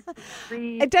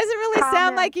 energy, It doesn't really sound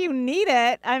comments. like you need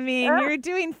it. I mean, you're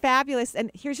doing fabulous.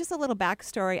 And here's just a little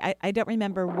backstory. I don't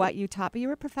remember what you taught, but you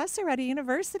were a professor at a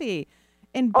university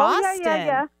in Boston. Oh,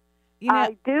 yeah. You know,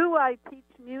 I do. I teach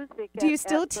music. Do you at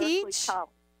still Berkeley teach? College.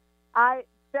 I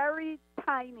very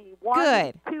tiny, 1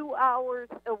 Good. to 2 hours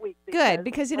a week. Good,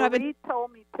 because, you know, I've been- Marie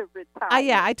told me to retire.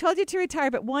 yeah, I told you to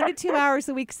retire, but 1 to 2 hours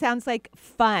a week sounds like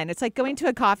fun. It's like going to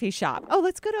a coffee shop. Oh,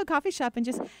 let's go to a coffee shop and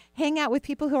just hang out with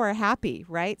people who are happy,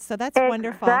 right? So that's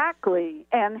wonderful. Exactly,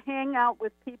 and hang out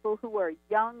with people who are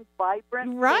young, vibrant,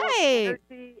 full of Right.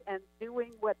 energy, and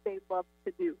doing what they love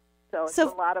to do. So it's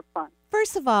So- a lot of fun.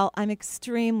 First of all, I'm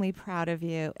extremely proud of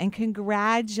you, and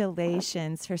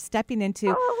congratulations for stepping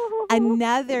into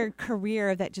another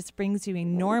career that just brings you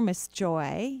enormous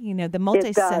joy. You know, the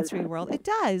multisensory world. It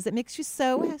does. It makes you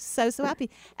so happy.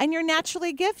 And you're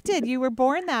naturally gifted. You were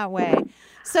born that way.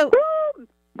 So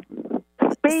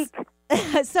Speak.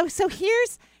 So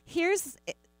here's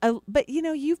but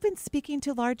you've been speaking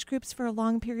to large groups for a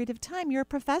long period of time. You're a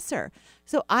professor.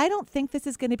 So I don't think this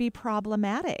is going to be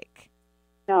problematic.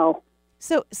 No.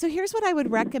 So here's what I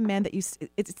would recommend that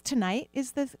it's tonight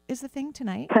is the thing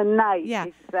tonight? Tonight. Yeah.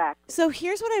 Exactly. So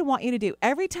here's what I want you to do.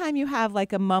 Every time you have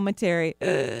like a momentary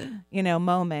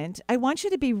moment, I want you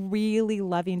to be really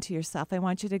loving to yourself. I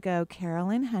want you to go,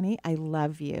 Carolyn, honey, I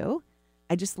love you.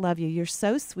 I just love you. You're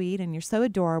so sweet and you're so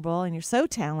adorable and you're so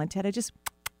talented.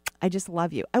 I just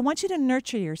love you. I want you to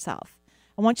nurture yourself.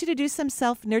 I want you to do some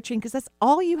self-nurturing because that's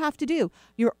all you have to do.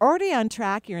 You're already on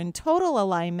track. You're in total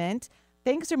alignment.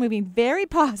 Things are moving very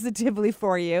positively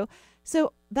for you.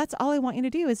 So that's all I want you to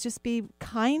do is just be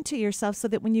kind to yourself so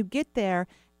that when you get there,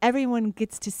 everyone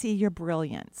gets to see your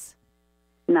brilliance.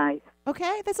 Nice.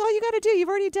 Okay? That's all you got to do. You've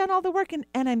already done all the work,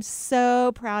 and I'm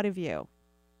so proud of you.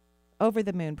 Over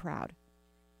the moon proud.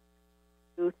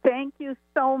 Thank you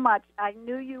so much. I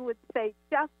knew you would say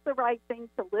just the right thing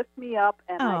to lift me up,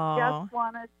 and I just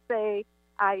want to say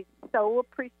I so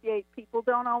appreciate people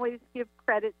don't always give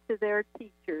credit to their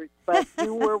teachers, but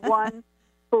you were one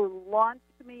who launched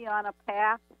me on a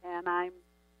path, and I'm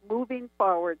moving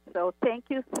forward. So thank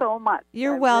you so much.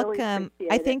 You're I welcome.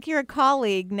 Really I think you're a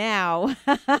colleague now.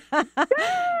 Yay! Bless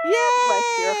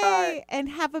your heart. And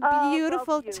have a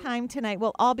beautiful time tonight.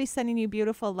 We'll all be sending you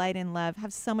beautiful light and love.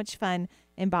 Have so much fun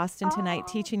in Boston tonight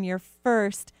teaching your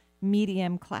first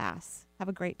medium class. Have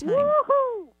a great time.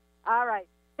 Woohoo! All right.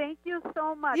 Thank you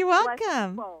so much. You're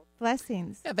welcome.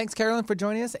 Blessings. Yeah, thanks, Carolyn, for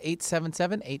joining us.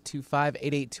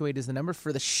 877-825-8828 is the number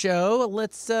for the show.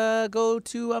 Let's go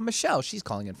to Michelle. She's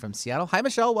calling in from Seattle. Hi,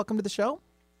 Michelle. Welcome to the show.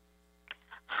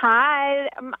 Hi.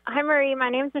 Hi, Marie. My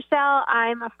name's Michelle.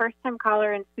 I'm a first-time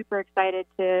caller and super excited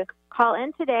to call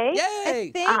in today.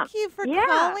 Yay! Thank you for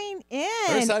calling in.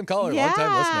 First-time caller,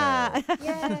 long-time listener.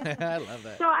 Yeah. I love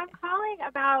that. So I'm calling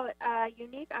about a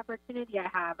unique opportunity I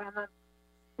have. I'm a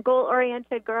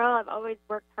goal-oriented girl. I've always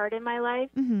worked hard in my life.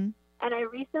 Mm-hmm. And I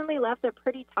recently left a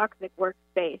pretty toxic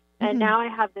workspace. And now I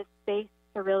have this space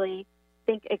to really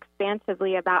think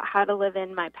expansively about how to live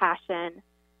in my passion.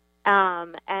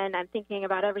 And I'm thinking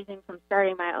about everything from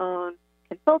starting my own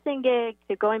consulting gig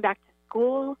to going back to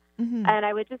school. And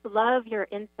I would just love your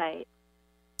insight.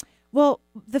 Well,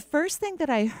 the first thing that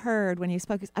I heard when you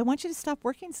spoke is, I want you to stop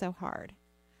working so hard.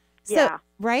 So, Yeah.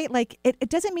 right? Like, it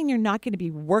doesn't mean you're not going to be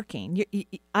working.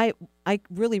 I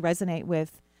really resonate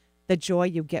with the joy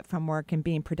you get from work and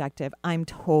being productive. I'm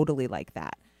totally like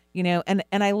that. And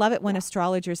I love it when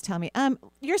astrologers tell me,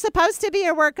 you're supposed to be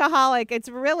a workaholic. It's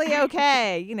really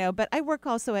okay, but I work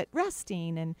also at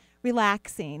resting and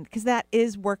relaxing because that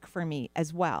is work for me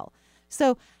as well.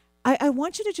 So I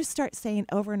want you to just start saying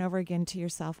over and over again to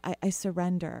yourself, I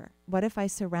surrender. What if I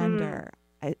surrender?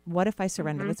 What if I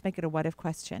surrender? Let's make it a what if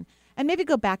question. And maybe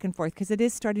go back and forth because it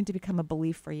is starting to become a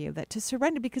belief for you that to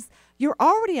surrender because you're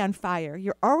already on fire.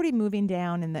 You're already moving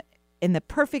down in the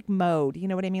perfect mode. You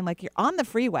know what I mean? Like you're on the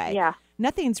freeway. Yeah.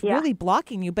 Nothing's really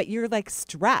blocking you, but you're like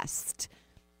stressed.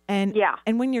 And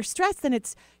when you're stressed, then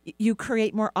you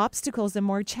create more obstacles and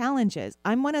more challenges.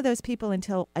 I'm one of those people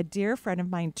until a dear friend of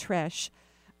mine, Trish,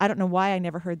 I don't know why I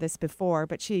never heard this before,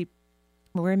 but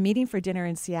we're meeting for dinner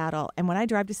in Seattle. And when I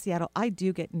drive to Seattle, I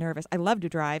do get nervous. I love to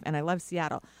drive and I love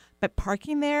Seattle. But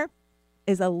parking there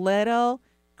is a little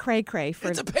cray-cray.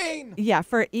 It's a pain. Yeah,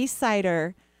 for an East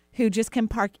Sider who just can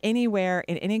park anywhere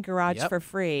in any garage for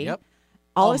free. Yep.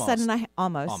 All of a sudden,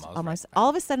 all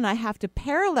of a sudden, I have to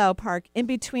parallel park in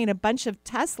between a bunch of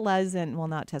Teslas and, well,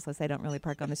 not Teslas. I don't really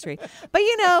park on the street, but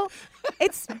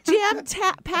it's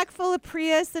packed full of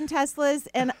Prius and Teslas,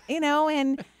 and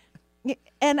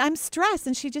I'm stressed.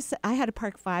 And I had to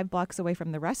park 5 blocks away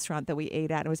from the restaurant that we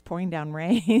ate at. It was pouring down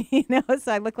rain,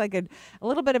 so I look like a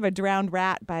little bit of a drowned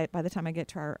rat by the time I get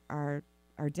to our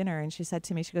dinner. And she said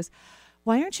to me, she goes,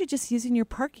 why aren't you just using your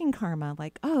parking karma?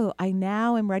 Like, oh, I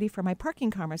now am ready for my parking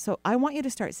karma. So I want you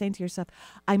to start saying to yourself,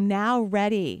 I'm now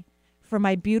ready for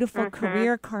my beautiful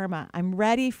career karma. I'm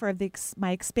ready for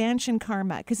my expansion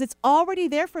karma because it's already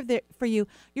there for you.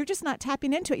 You're just not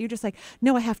tapping into it. You're just like,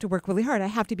 no, I have to work really hard. I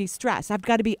have to be stressed. I've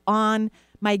got to be on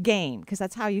my game because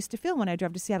that's how I used to feel when I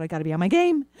drove to Seattle. I got to be on my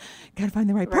game. Got to find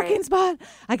the right parking spot.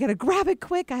 I got to grab it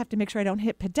quick. I have to make sure I don't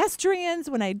hit pedestrians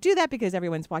when I do that because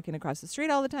everyone's walking across the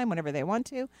street all the time whenever they want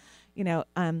to.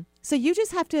 So you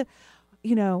just have to,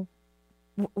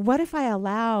 what if I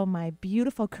allow my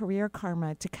beautiful career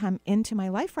karma to come into my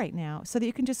life right now so that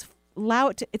you can just allow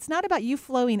it to, it's not about you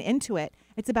flowing into it.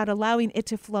 It's about allowing it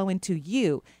to flow into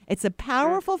you. It's a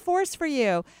powerful force for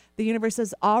you. The universe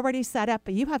is already set up,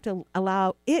 but you have to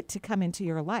allow it to come into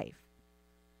your life.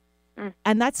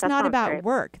 And that's That not sounds about great.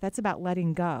 work. That's about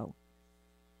letting go.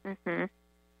 Mhm.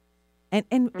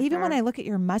 And even when I look at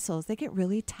your muscles, they get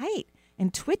really tight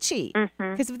and twitchy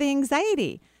because of the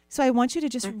anxiety. So I want you to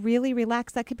just really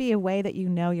relax. That could be a way that you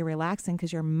know you're relaxing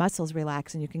because your muscles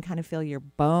relax and you can kind of feel your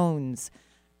bones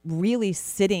really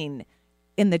sitting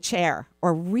in the chair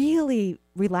or really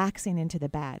relaxing into the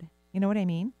bed. You know what I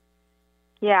mean?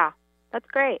 Yeah, that's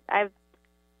great. I've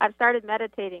started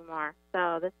meditating more,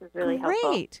 so this is really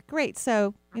helpful. Great.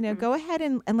 So, go ahead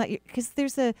and let you, because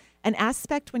there's an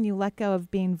aspect when you let go of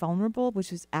being vulnerable,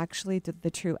 which is actually the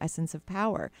true essence of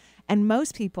power. And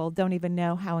most people don't even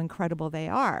know how incredible they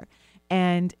are.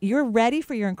 And you're ready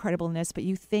for your incredibleness, but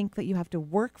you think that you have to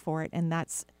work for it. And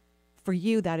that's, for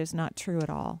you, that is not true at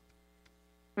all.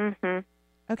 Mhm.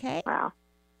 Okay? Wow.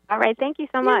 All right. Thank you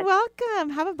so You're much. welcome.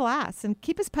 Have a blast and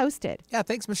keep us posted. Yeah,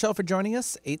 thanks, Michelle, for joining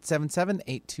us.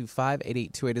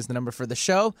 877-825-8828 is the number for the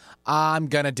show. I'm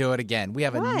going to do it again. We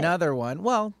have another one.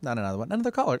 Well, not another one.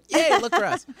 Another caller. Yay, look for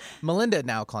us. Melinda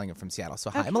now calling in from Seattle. So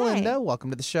hi, Melinda. Welcome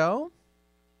to the show.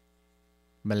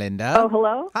 Melinda. Oh,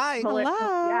 hello. Hi. Hello.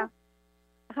 Yeah.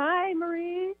 Hi,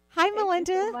 Marie. Hi, Thank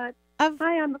Melinda. you so much.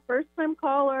 Hi, I'm a first-time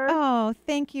caller. Oh,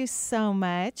 thank you so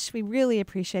much. We really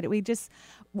appreciate it.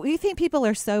 We think people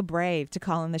are so brave to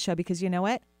call in the show because you know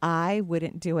what? I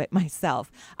wouldn't do it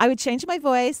myself. I would change my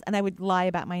voice and I would lie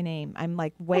about my name. I'm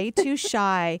like way too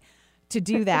shy to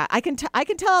do that. I can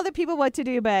tell other people what to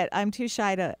do, but I'm too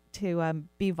shy to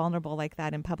be vulnerable like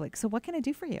that in public. So what can I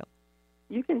do for you?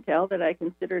 You can tell that I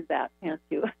considered that, can't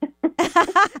you?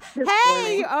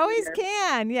 Hey, you always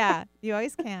can. Yeah, you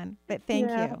always can. But thank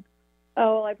you.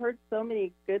 Oh, I've heard so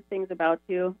many good things about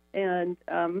you, and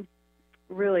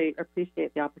really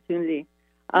appreciate the opportunity.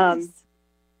 I've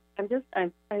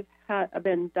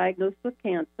been diagnosed with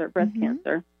cancer, breast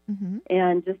cancer,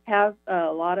 and just have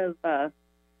a lot of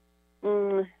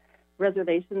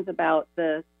reservations about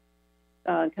the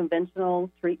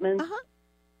conventional treatments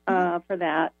for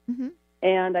that.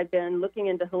 And I've been looking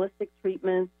into holistic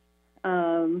treatments,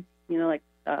 like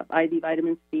IV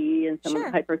vitamin C and some of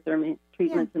the hyperthermia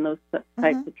treatments and those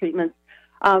types of treatments.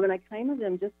 And I kind of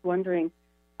am just wondering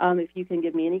if you can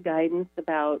give me any guidance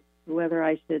about whether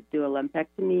I should do a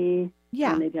lumpectomy.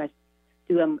 Yeah. Or maybe I should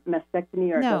do a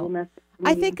mastectomy or a double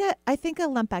mastectomy. I think a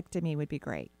lumpectomy would be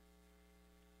great.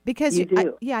 Because you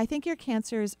do. I think your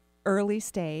cancer is early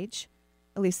stage,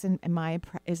 at least in my,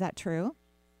 is that true?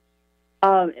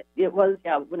 It was,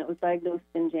 when it was diagnosed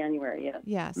in January, yes.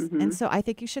 Yes. And so I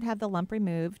think you should have the lump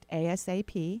removed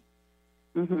ASAP.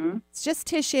 It's just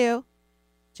tissue.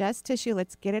 Just tissue.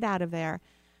 Let's get it out of there.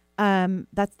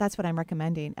 That's what I'm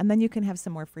recommending. And then you can have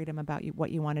some more freedom about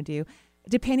what you want to do.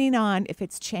 Depending on if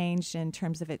it's changed in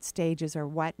terms of its stages or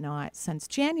whatnot, since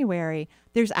January,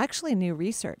 there's actually new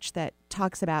research that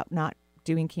talks about not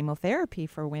doing chemotherapy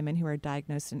for women who are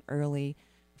diagnosed in early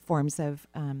forms of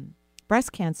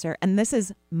breast cancer. And this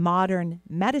is modern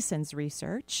medicine's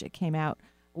research. It came out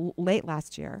late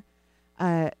last year.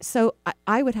 So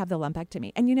I would have the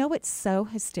lumpectomy. And you know what's so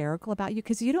hysterical about you?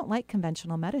 Because you don't like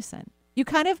conventional medicine. You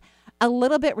kind of a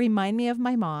little bit remind me of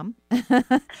my mom.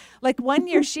 Like one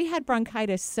year she had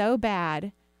bronchitis so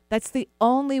bad, that's the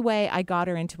only way I got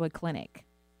her into a clinic.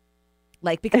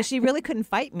 Like because she really couldn't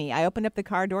fight me. I opened up the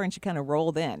car door and she kind of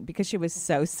rolled in because she was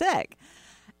so sick.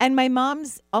 And my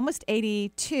mom's almost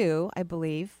 82, I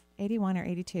believe, 81 or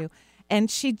 82. And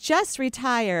she just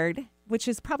retired, which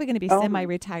is probably going to be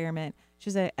semi-retirement.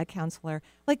 She's a counselor.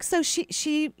 Like, so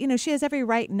she has every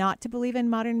right not to believe in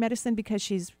modern medicine because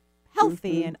she's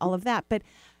healthy and all of that. But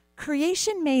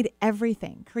creation made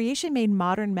everything. Creation made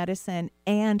modern medicine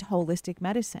and holistic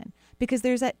medicine because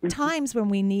there's at times when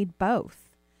we need both.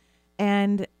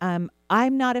 And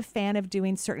I'm not a fan of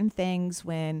doing certain things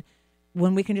when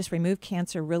we can just remove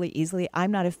cancer really easily.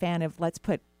 I'm not a fan of let's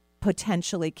put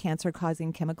potentially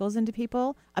cancer-causing chemicals into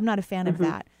people. I'm not a fan of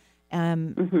that.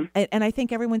 And I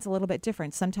think everyone's a little bit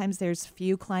different. Sometimes there's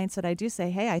few clients that I do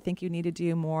say, hey, I think you need to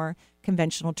do more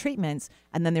conventional treatments.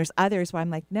 And then there's others where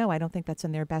I'm like, no, I don't think that's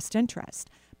in their best interest.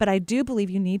 But I do believe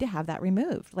you need to have that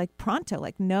removed, like pronto,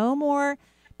 like no more,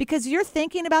 because you're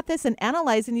thinking about this and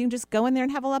analyzing, you can just go in there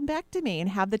and have a lumpectomy and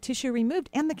have the tissue removed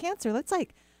and the cancer. That's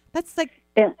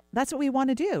what we want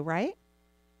to do, right?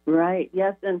 Right,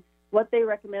 yes. And what they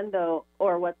recommend, though,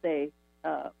 or what they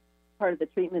part of the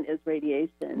treatment is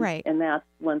radiation, right? And that's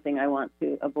one thing I want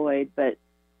to avoid. But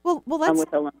let's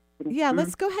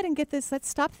let's go ahead and get this. Let's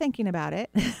stop thinking about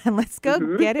it and let's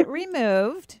go get it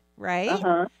removed right?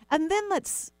 Uh-huh. And then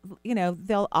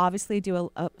they'll obviously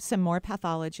do some more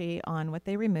pathology on what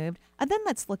they removed. And then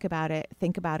let's look about it,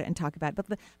 think about it, and talk about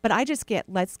it. But I just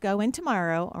let's go in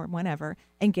tomorrow or whenever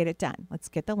and get it done. Let's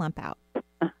get the lump out.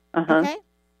 Uh-huh. Okay?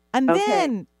 And Okay.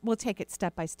 then we'll take it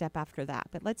step by step after that.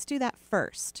 But let's do that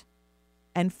first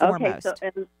and foremost.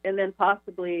 Okay, so and then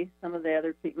possibly some of the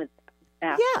other treatments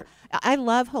after. Yeah. I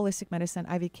love holistic medicine.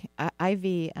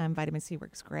 IV vitamin C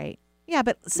works great. Yeah,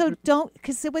 but so don't,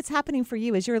 because what's happening for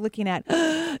you is you're looking at,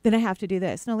 then I have to do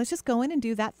this. No, let's just go in and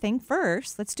do that thing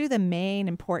first. Let's do the main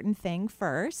important thing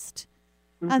first.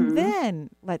 Mm-hmm. And then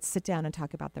let's sit down and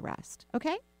talk about the rest.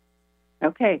 Okay?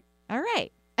 Okay. All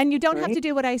right. And you don't have Great. to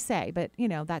do what I say, but,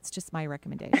 that's just my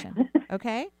recommendation.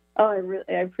 Okay? Oh,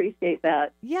 I appreciate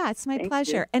that. Yeah, it's my Thank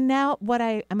pleasure. you. And now what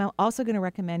I'm also going to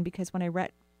recommend, because when I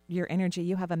read your energy,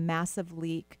 you have a massive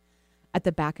leak at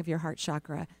the back of your heart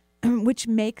chakra, which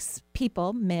makes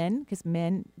people, men, because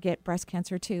men get breast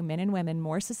cancer too, men and women,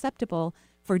 more susceptible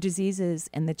for diseases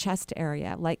in the chest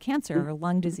area, like cancer or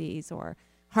lung disease or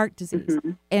heart disease.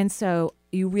 Mm-hmm. And so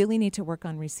you really need to work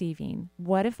on receiving.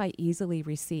 What if I easily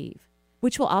receive?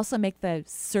 Which will also make the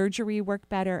surgery work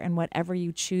better, and whatever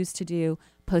you choose to do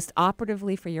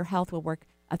post-operatively for your health will work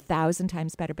 1,000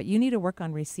 times better. But you need to work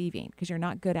on receiving because you're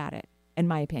not good at it, in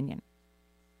my opinion.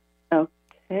 Okay.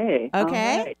 Okay? All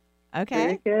right.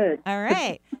 Okay. Very good. All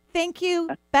right. Thank you.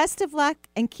 Best of luck,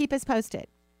 and keep us posted.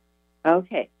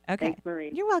 Okay. Okay. Thanks, Marie.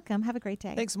 You're welcome. Have a great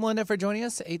day. Thanks, Melinda, for joining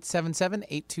us.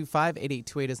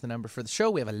 877-825-8828 is the number for the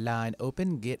show. We have a line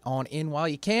open. Get on in while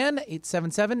you can.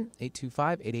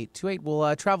 877-825-8828.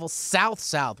 We'll travel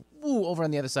south, over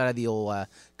on the other side of the old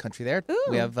country there. Ooh.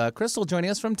 We have Crystal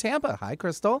joining us from Tampa. Hi,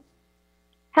 Crystal.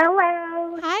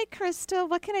 Hello. Hi, Crystal.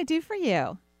 What can I do for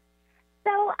you?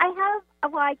 So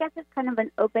I guess it's kind of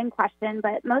an open question,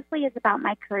 but mostly it's about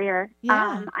my career.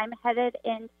 Yeah. I'm headed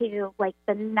into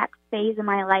the next phase of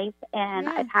my life, and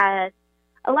Yeah. I've had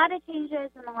a lot of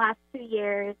changes in the last 2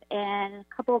 years and a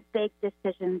couple of big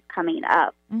decisions coming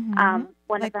up. Mhm.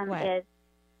 One Like of them what? is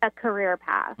a career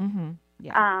path. Mm-hmm.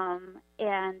 Yeah.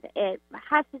 And it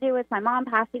has to do with my mom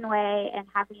passing away and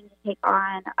having to take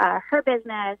on her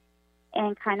business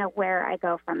and kind of where I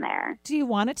go from there. Do you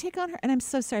want to take on her? And I'm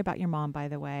so sorry about your mom, by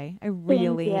the way. I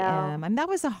really you. am. And that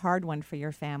was a hard one for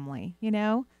your family,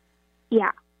 Yeah.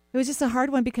 It was just a hard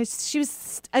one because she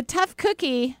was a tough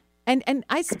cookie. And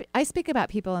I speak about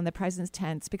people in the present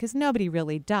tense because nobody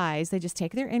really dies. They just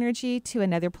take their energy to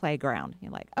another playground.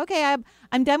 You're like, okay,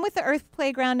 I'm done with the earth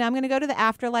playground. Now I'm going to go to the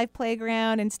afterlife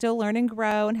playground and still learn and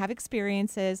grow and have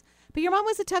experiences. But your mom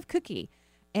was a tough cookie.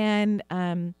 And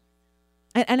I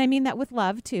mean that with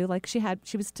love too. Like she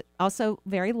was also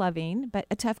very loving, but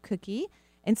a tough cookie.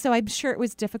 And so I'm sure it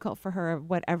was difficult for her,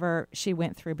 whatever she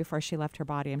went through before she left her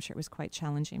body. I'm sure it was quite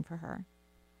challenging for her.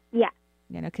 Yeah.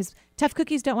 Because tough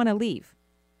cookies don't want to leave.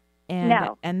 And,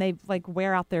 No. and they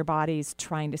wear out their bodies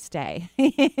trying to stay.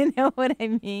 You know what I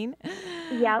mean?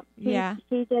 Yep. Yeah.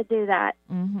 She did do that.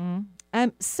 Mm-hmm.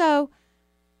 So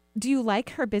do you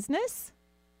like her business?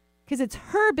 Because it's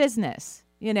her business,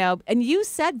 and you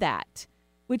said that,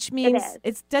 which means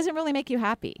it doesn't really make you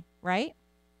happy, right?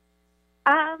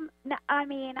 No, I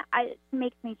mean, it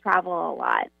makes me travel a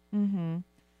lot. Mm-hmm.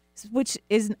 Which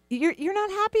is, you're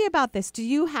not happy about this. Do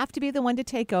you have to be the one to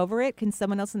take over it? Can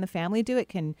someone else in the family do it?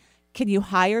 Can you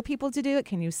hire people to do it?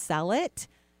 Can you sell it?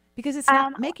 Because it's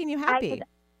not making you happy.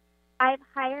 I've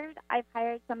hired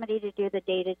somebody to do the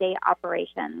day-to-day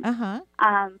operations.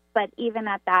 Uh-huh. But even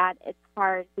at that, it's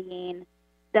hard being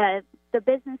the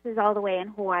business is all the way in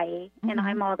Hawaii, and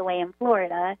I'm all the way in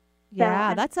Florida.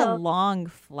 Yeah, so that's a long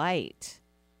flight.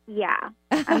 Yeah,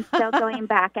 I'm still going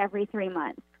back every 3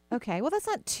 months. Okay, well, that's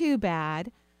not too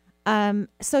bad.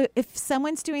 So if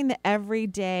someone's doing the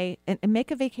everyday, and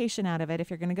make a vacation out of it. If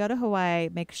you're going to go to Hawaii,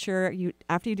 make sure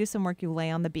after you do some work, you lay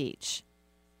on the beach.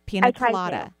 Pina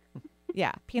colada.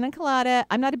 Yeah, pina colada.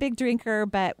 I'm not a big drinker,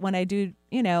 but when I do,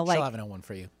 She'll have an one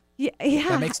for you. Yeah.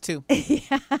 That makes two.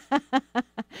 Yeah.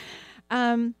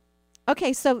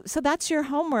 Okay, so that's your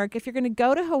homework. If you're going to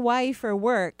go to Hawaii for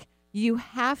work, you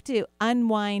have to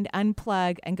unwind,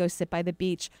 unplug, and go sit by the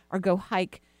beach or go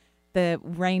hike the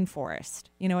rainforest.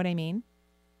 You know what I mean?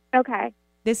 Okay.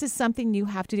 This is something you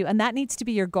have to do, and that needs to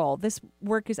be your goal. This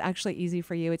work is actually easy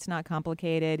for you. It's not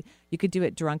complicated. You could do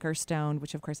it drunk or stoned,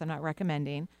 which, of course, I'm not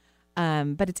recommending,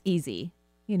 but it's easy.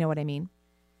 You know what I mean?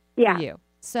 Yeah. For you.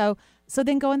 So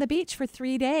then go on the beach for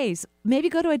 3 days. Maybe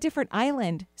go to a different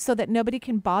island so that nobody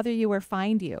can bother you or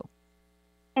find you.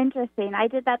 Interesting. I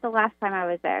did that the last time I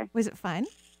was there. Was it fun?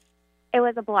 It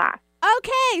was a blast.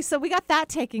 Okay, so we got that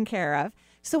taken care of.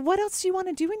 So what else do you want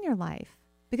to do in your life?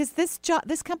 Because this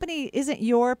company isn't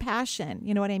your passion.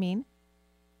 You know what I mean?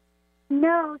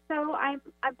 No, so I'm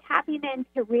tapping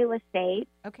into real estate.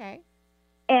 Okay.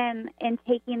 And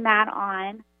taking that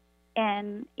on,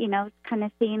 and kind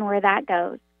of seeing where that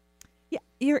goes. Yeah,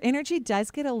 your energy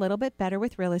does get a little bit better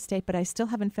with real estate, but I still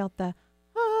haven't felt the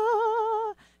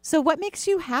ah. So what makes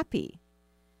you happy?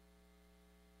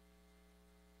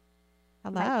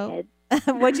 Hello.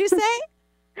 What'd you say?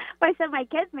 I said my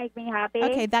kids make me happy.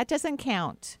 Okay, that doesn't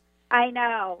count. I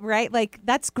know. Right? Like,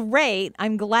 that's great.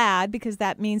 I'm glad, because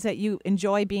that means that you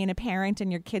enjoy being a parent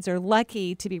and your kids are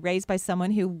lucky to be raised by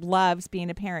someone who loves being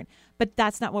a parent. But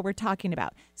that's not what we're talking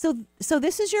about. So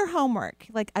this is your homework.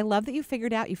 Like, I love that you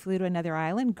figured out you flew to another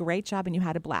island. Great job, and you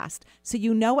had a blast. So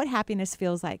you know what happiness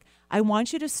feels like. I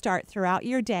want you to start throughout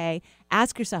your day.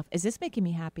 Ask yourself, is this making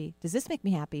me happy? Does this make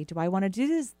me happy? Do I want to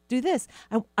do this?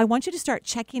 I want you to start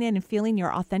checking in and feeling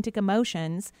your authentic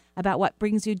emotions about what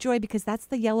brings you joy, because that's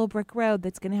the yellow brick road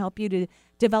that's going to help you to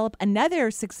develop another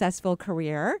successful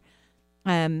career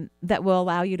that will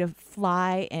allow you to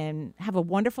fly and have a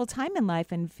wonderful time in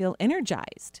life and feel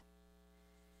energized.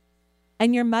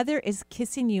 And your mother is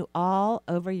kissing you all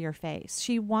over your face.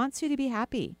 She wants you to be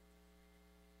happy.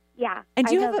 Yeah, and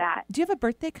I know that. Do you have a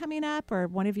birthday coming up, or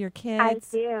one of your kids?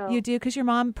 I do. You do, because your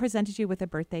mom presented you with a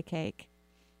birthday cake.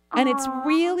 And it's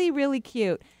really, really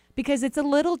cute, because it's a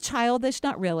little childish.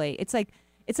 Not really. It's like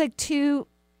two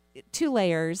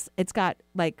layers. It's got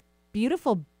like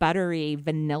beautiful buttery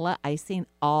vanilla icing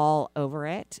all over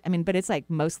it. I mean, but it's like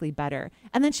mostly butter.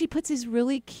 And then she puts these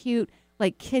really cute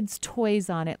like kids'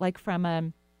 toys on it, like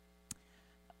from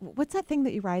what's that thing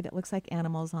that you ride that looks like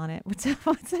animals on it? What's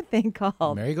that thing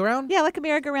called? Merry-go-round? Yeah, like a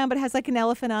merry-go-round, but it has like an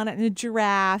elephant on it and a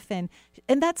giraffe. And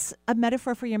that's a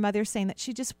metaphor for your mother, saying that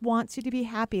she just wants you to be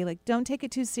happy. Like, don't take it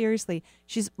too seriously.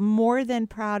 She's more than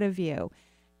proud of you.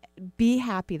 Be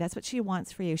happy. That's what she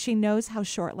wants for you. She knows how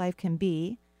short life can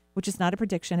be, which is not a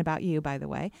prediction about you, by the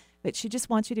way, but she just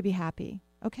wants you to be happy.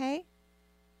 Okay?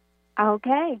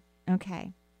 Okay.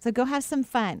 Okay. So go have some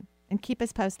fun and keep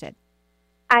us posted.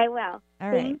 I will. All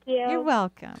right. Thank you. You're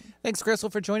welcome. Thanks, Crystal,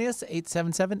 for joining us.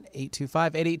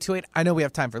 877-825-8828. I know we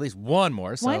have time for at least one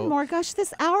more. One more. Gosh,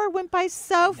 this hour went by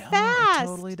so fast. It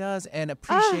totally does. And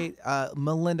appreciate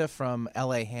Melinda from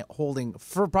LA holding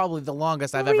for probably the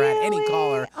longest I've ever had any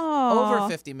caller, over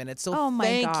 50 minutes. So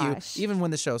thank you, even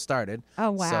when the show started.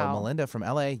 Oh, wow. So Melinda from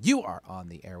LA, you are on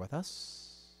the air with us.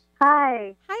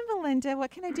 Hi. Hi, Melinda.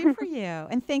 What can I do for you?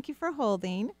 And thank you for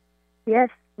holding. Yes,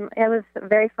 it was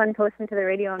very fun to listen to the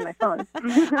radio on my phone. All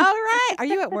right. Are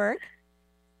you at work?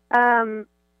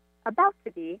 About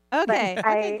to be. Okay. But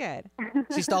Okay, good.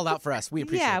 She stalled out for us. We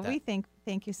appreciate that. Yeah, we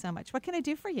thank you so much. What can I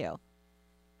do for you?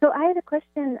 So I had a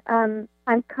question. I'm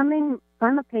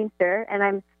a painter, and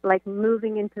I'm like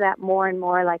moving into that more and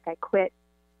more. Like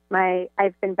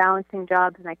I've been balancing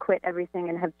jobs, and I quit everything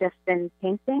and have just been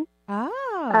painting.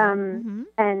 Oh.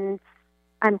 And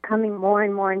I'm coming more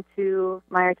and more into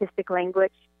my artistic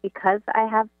language because I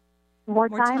have more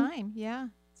time. Yeah,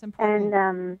 it's important.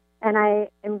 And I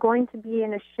am going to be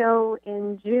in a show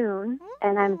in June,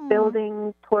 and I'm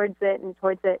building towards it,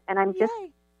 and I'm just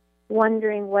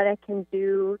wondering what I can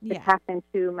do to tap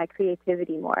into my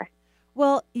creativity more.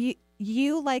 Well,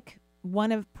 you like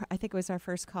I think it was our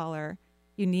first caller,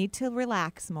 you need to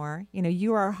relax more. You know,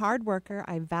 you are a hard worker.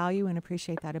 I value and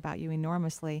appreciate that about you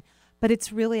enormously. But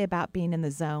it's really about being in the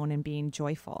zone and being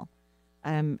joyful.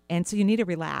 And so you need to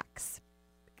relax.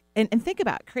 And think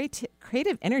about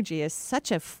creative energy is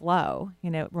such a flow. You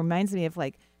know, it reminds me of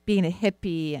like being a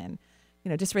hippie and, you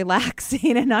know, just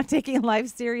relaxing and not taking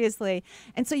life seriously.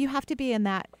 And so you have to be in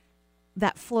that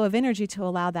flow of energy to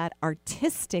allow that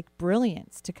artistic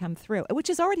brilliance to come through, which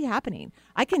is already happening.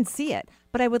 I can see it,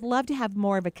 but I would love to have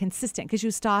more of a consistent, because you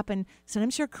stop and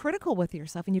sometimes you're critical with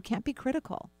yourself, and you can't be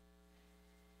critical.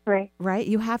 Right?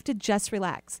 You have to just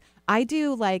relax. I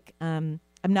do I'm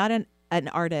not an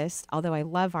artist, although I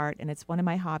love art and it's one of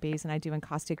my hobbies, and I do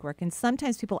encaustic work. And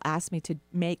sometimes people ask me to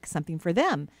make something for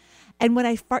them. And when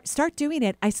I start doing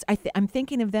it, I'm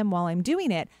thinking of them while I'm doing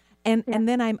it. And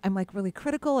then I'm like really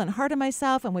critical and hard on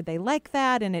myself, and would they like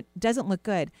that? And it doesn't look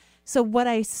good. So what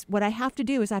I have to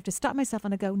do is I have to stop myself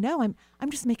and I go, no,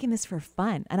 I'm just making this for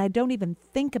fun. And I don't even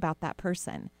think about that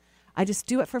person. I just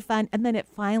do it for fun, and then it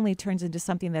finally turns into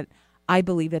something that I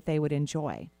believe that they would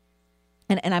enjoy.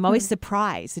 And I'm always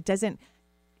surprised.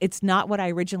 It's not what I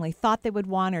originally thought they would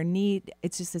want or need.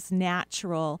 It's just this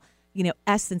natural, you know,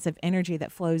 essence of energy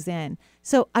that flows in.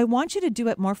 So I want you to do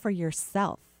it more for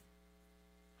yourself.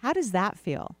 How does that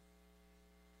feel?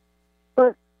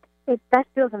 Well, that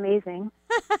feels amazing.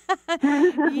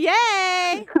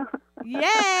 Yay!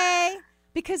 Yay!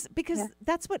 Because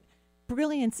that's what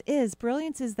brilliance is.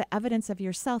 Brilliance is the evidence of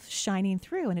yourself shining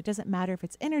through. And it doesn't matter if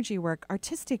it's energy work,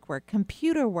 artistic work,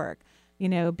 computer work,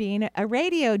 being a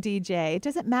radio DJ. It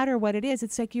doesn't matter what it is.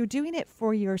 It's like you're doing it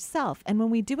for yourself. And when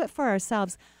we do it for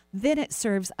ourselves, then it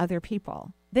serves other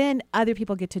people. Then other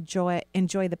people get to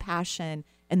enjoy the passion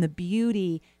and the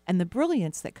beauty and the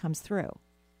brilliance that comes through.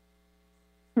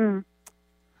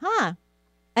 Huh.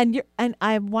 And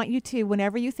I want you to,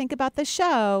 whenever you think about the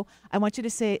show, I want you to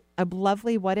say a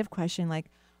lovely what if question, like,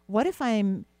 what if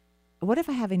I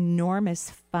have enormous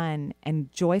fun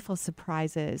and joyful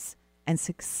surprises and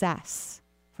success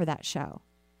for that show?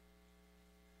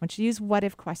 I want you to use what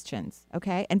if questions,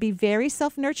 okay? And be very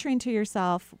self-nurturing to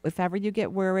yourself if ever you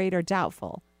get worried or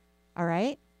doubtful, all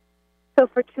right? So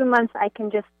for 2 months, I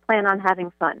can just plan on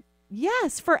having fun.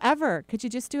 Yes, forever. Could you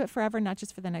just do it forever, not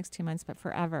just for the next 2 months, but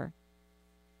forever?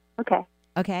 Okay.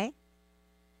 Okay?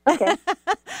 Okay.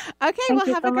 Okay, well,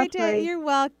 have a great day. Marie. You're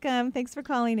welcome. Thanks for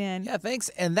calling in. Yeah, thanks.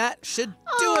 And that should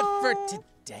do it for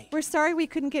today. We're sorry we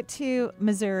couldn't get to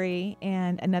Missouri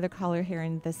and another caller here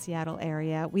in the Seattle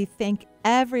area. We thank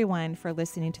everyone for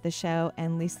listening to the show,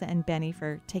 and Lisa and Benny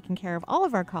for taking care of all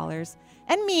of our callers.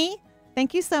 And me.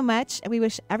 Thank you so much. And we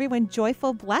wish everyone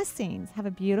joyful blessings. Have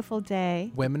a beautiful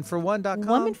day. Womenfor1.com.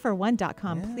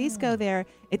 Womenfor1.com. Yeah. Please go there.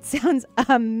 It sounds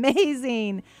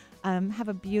amazing. Have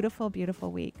a beautiful,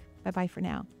 beautiful week. Bye-bye for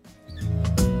now.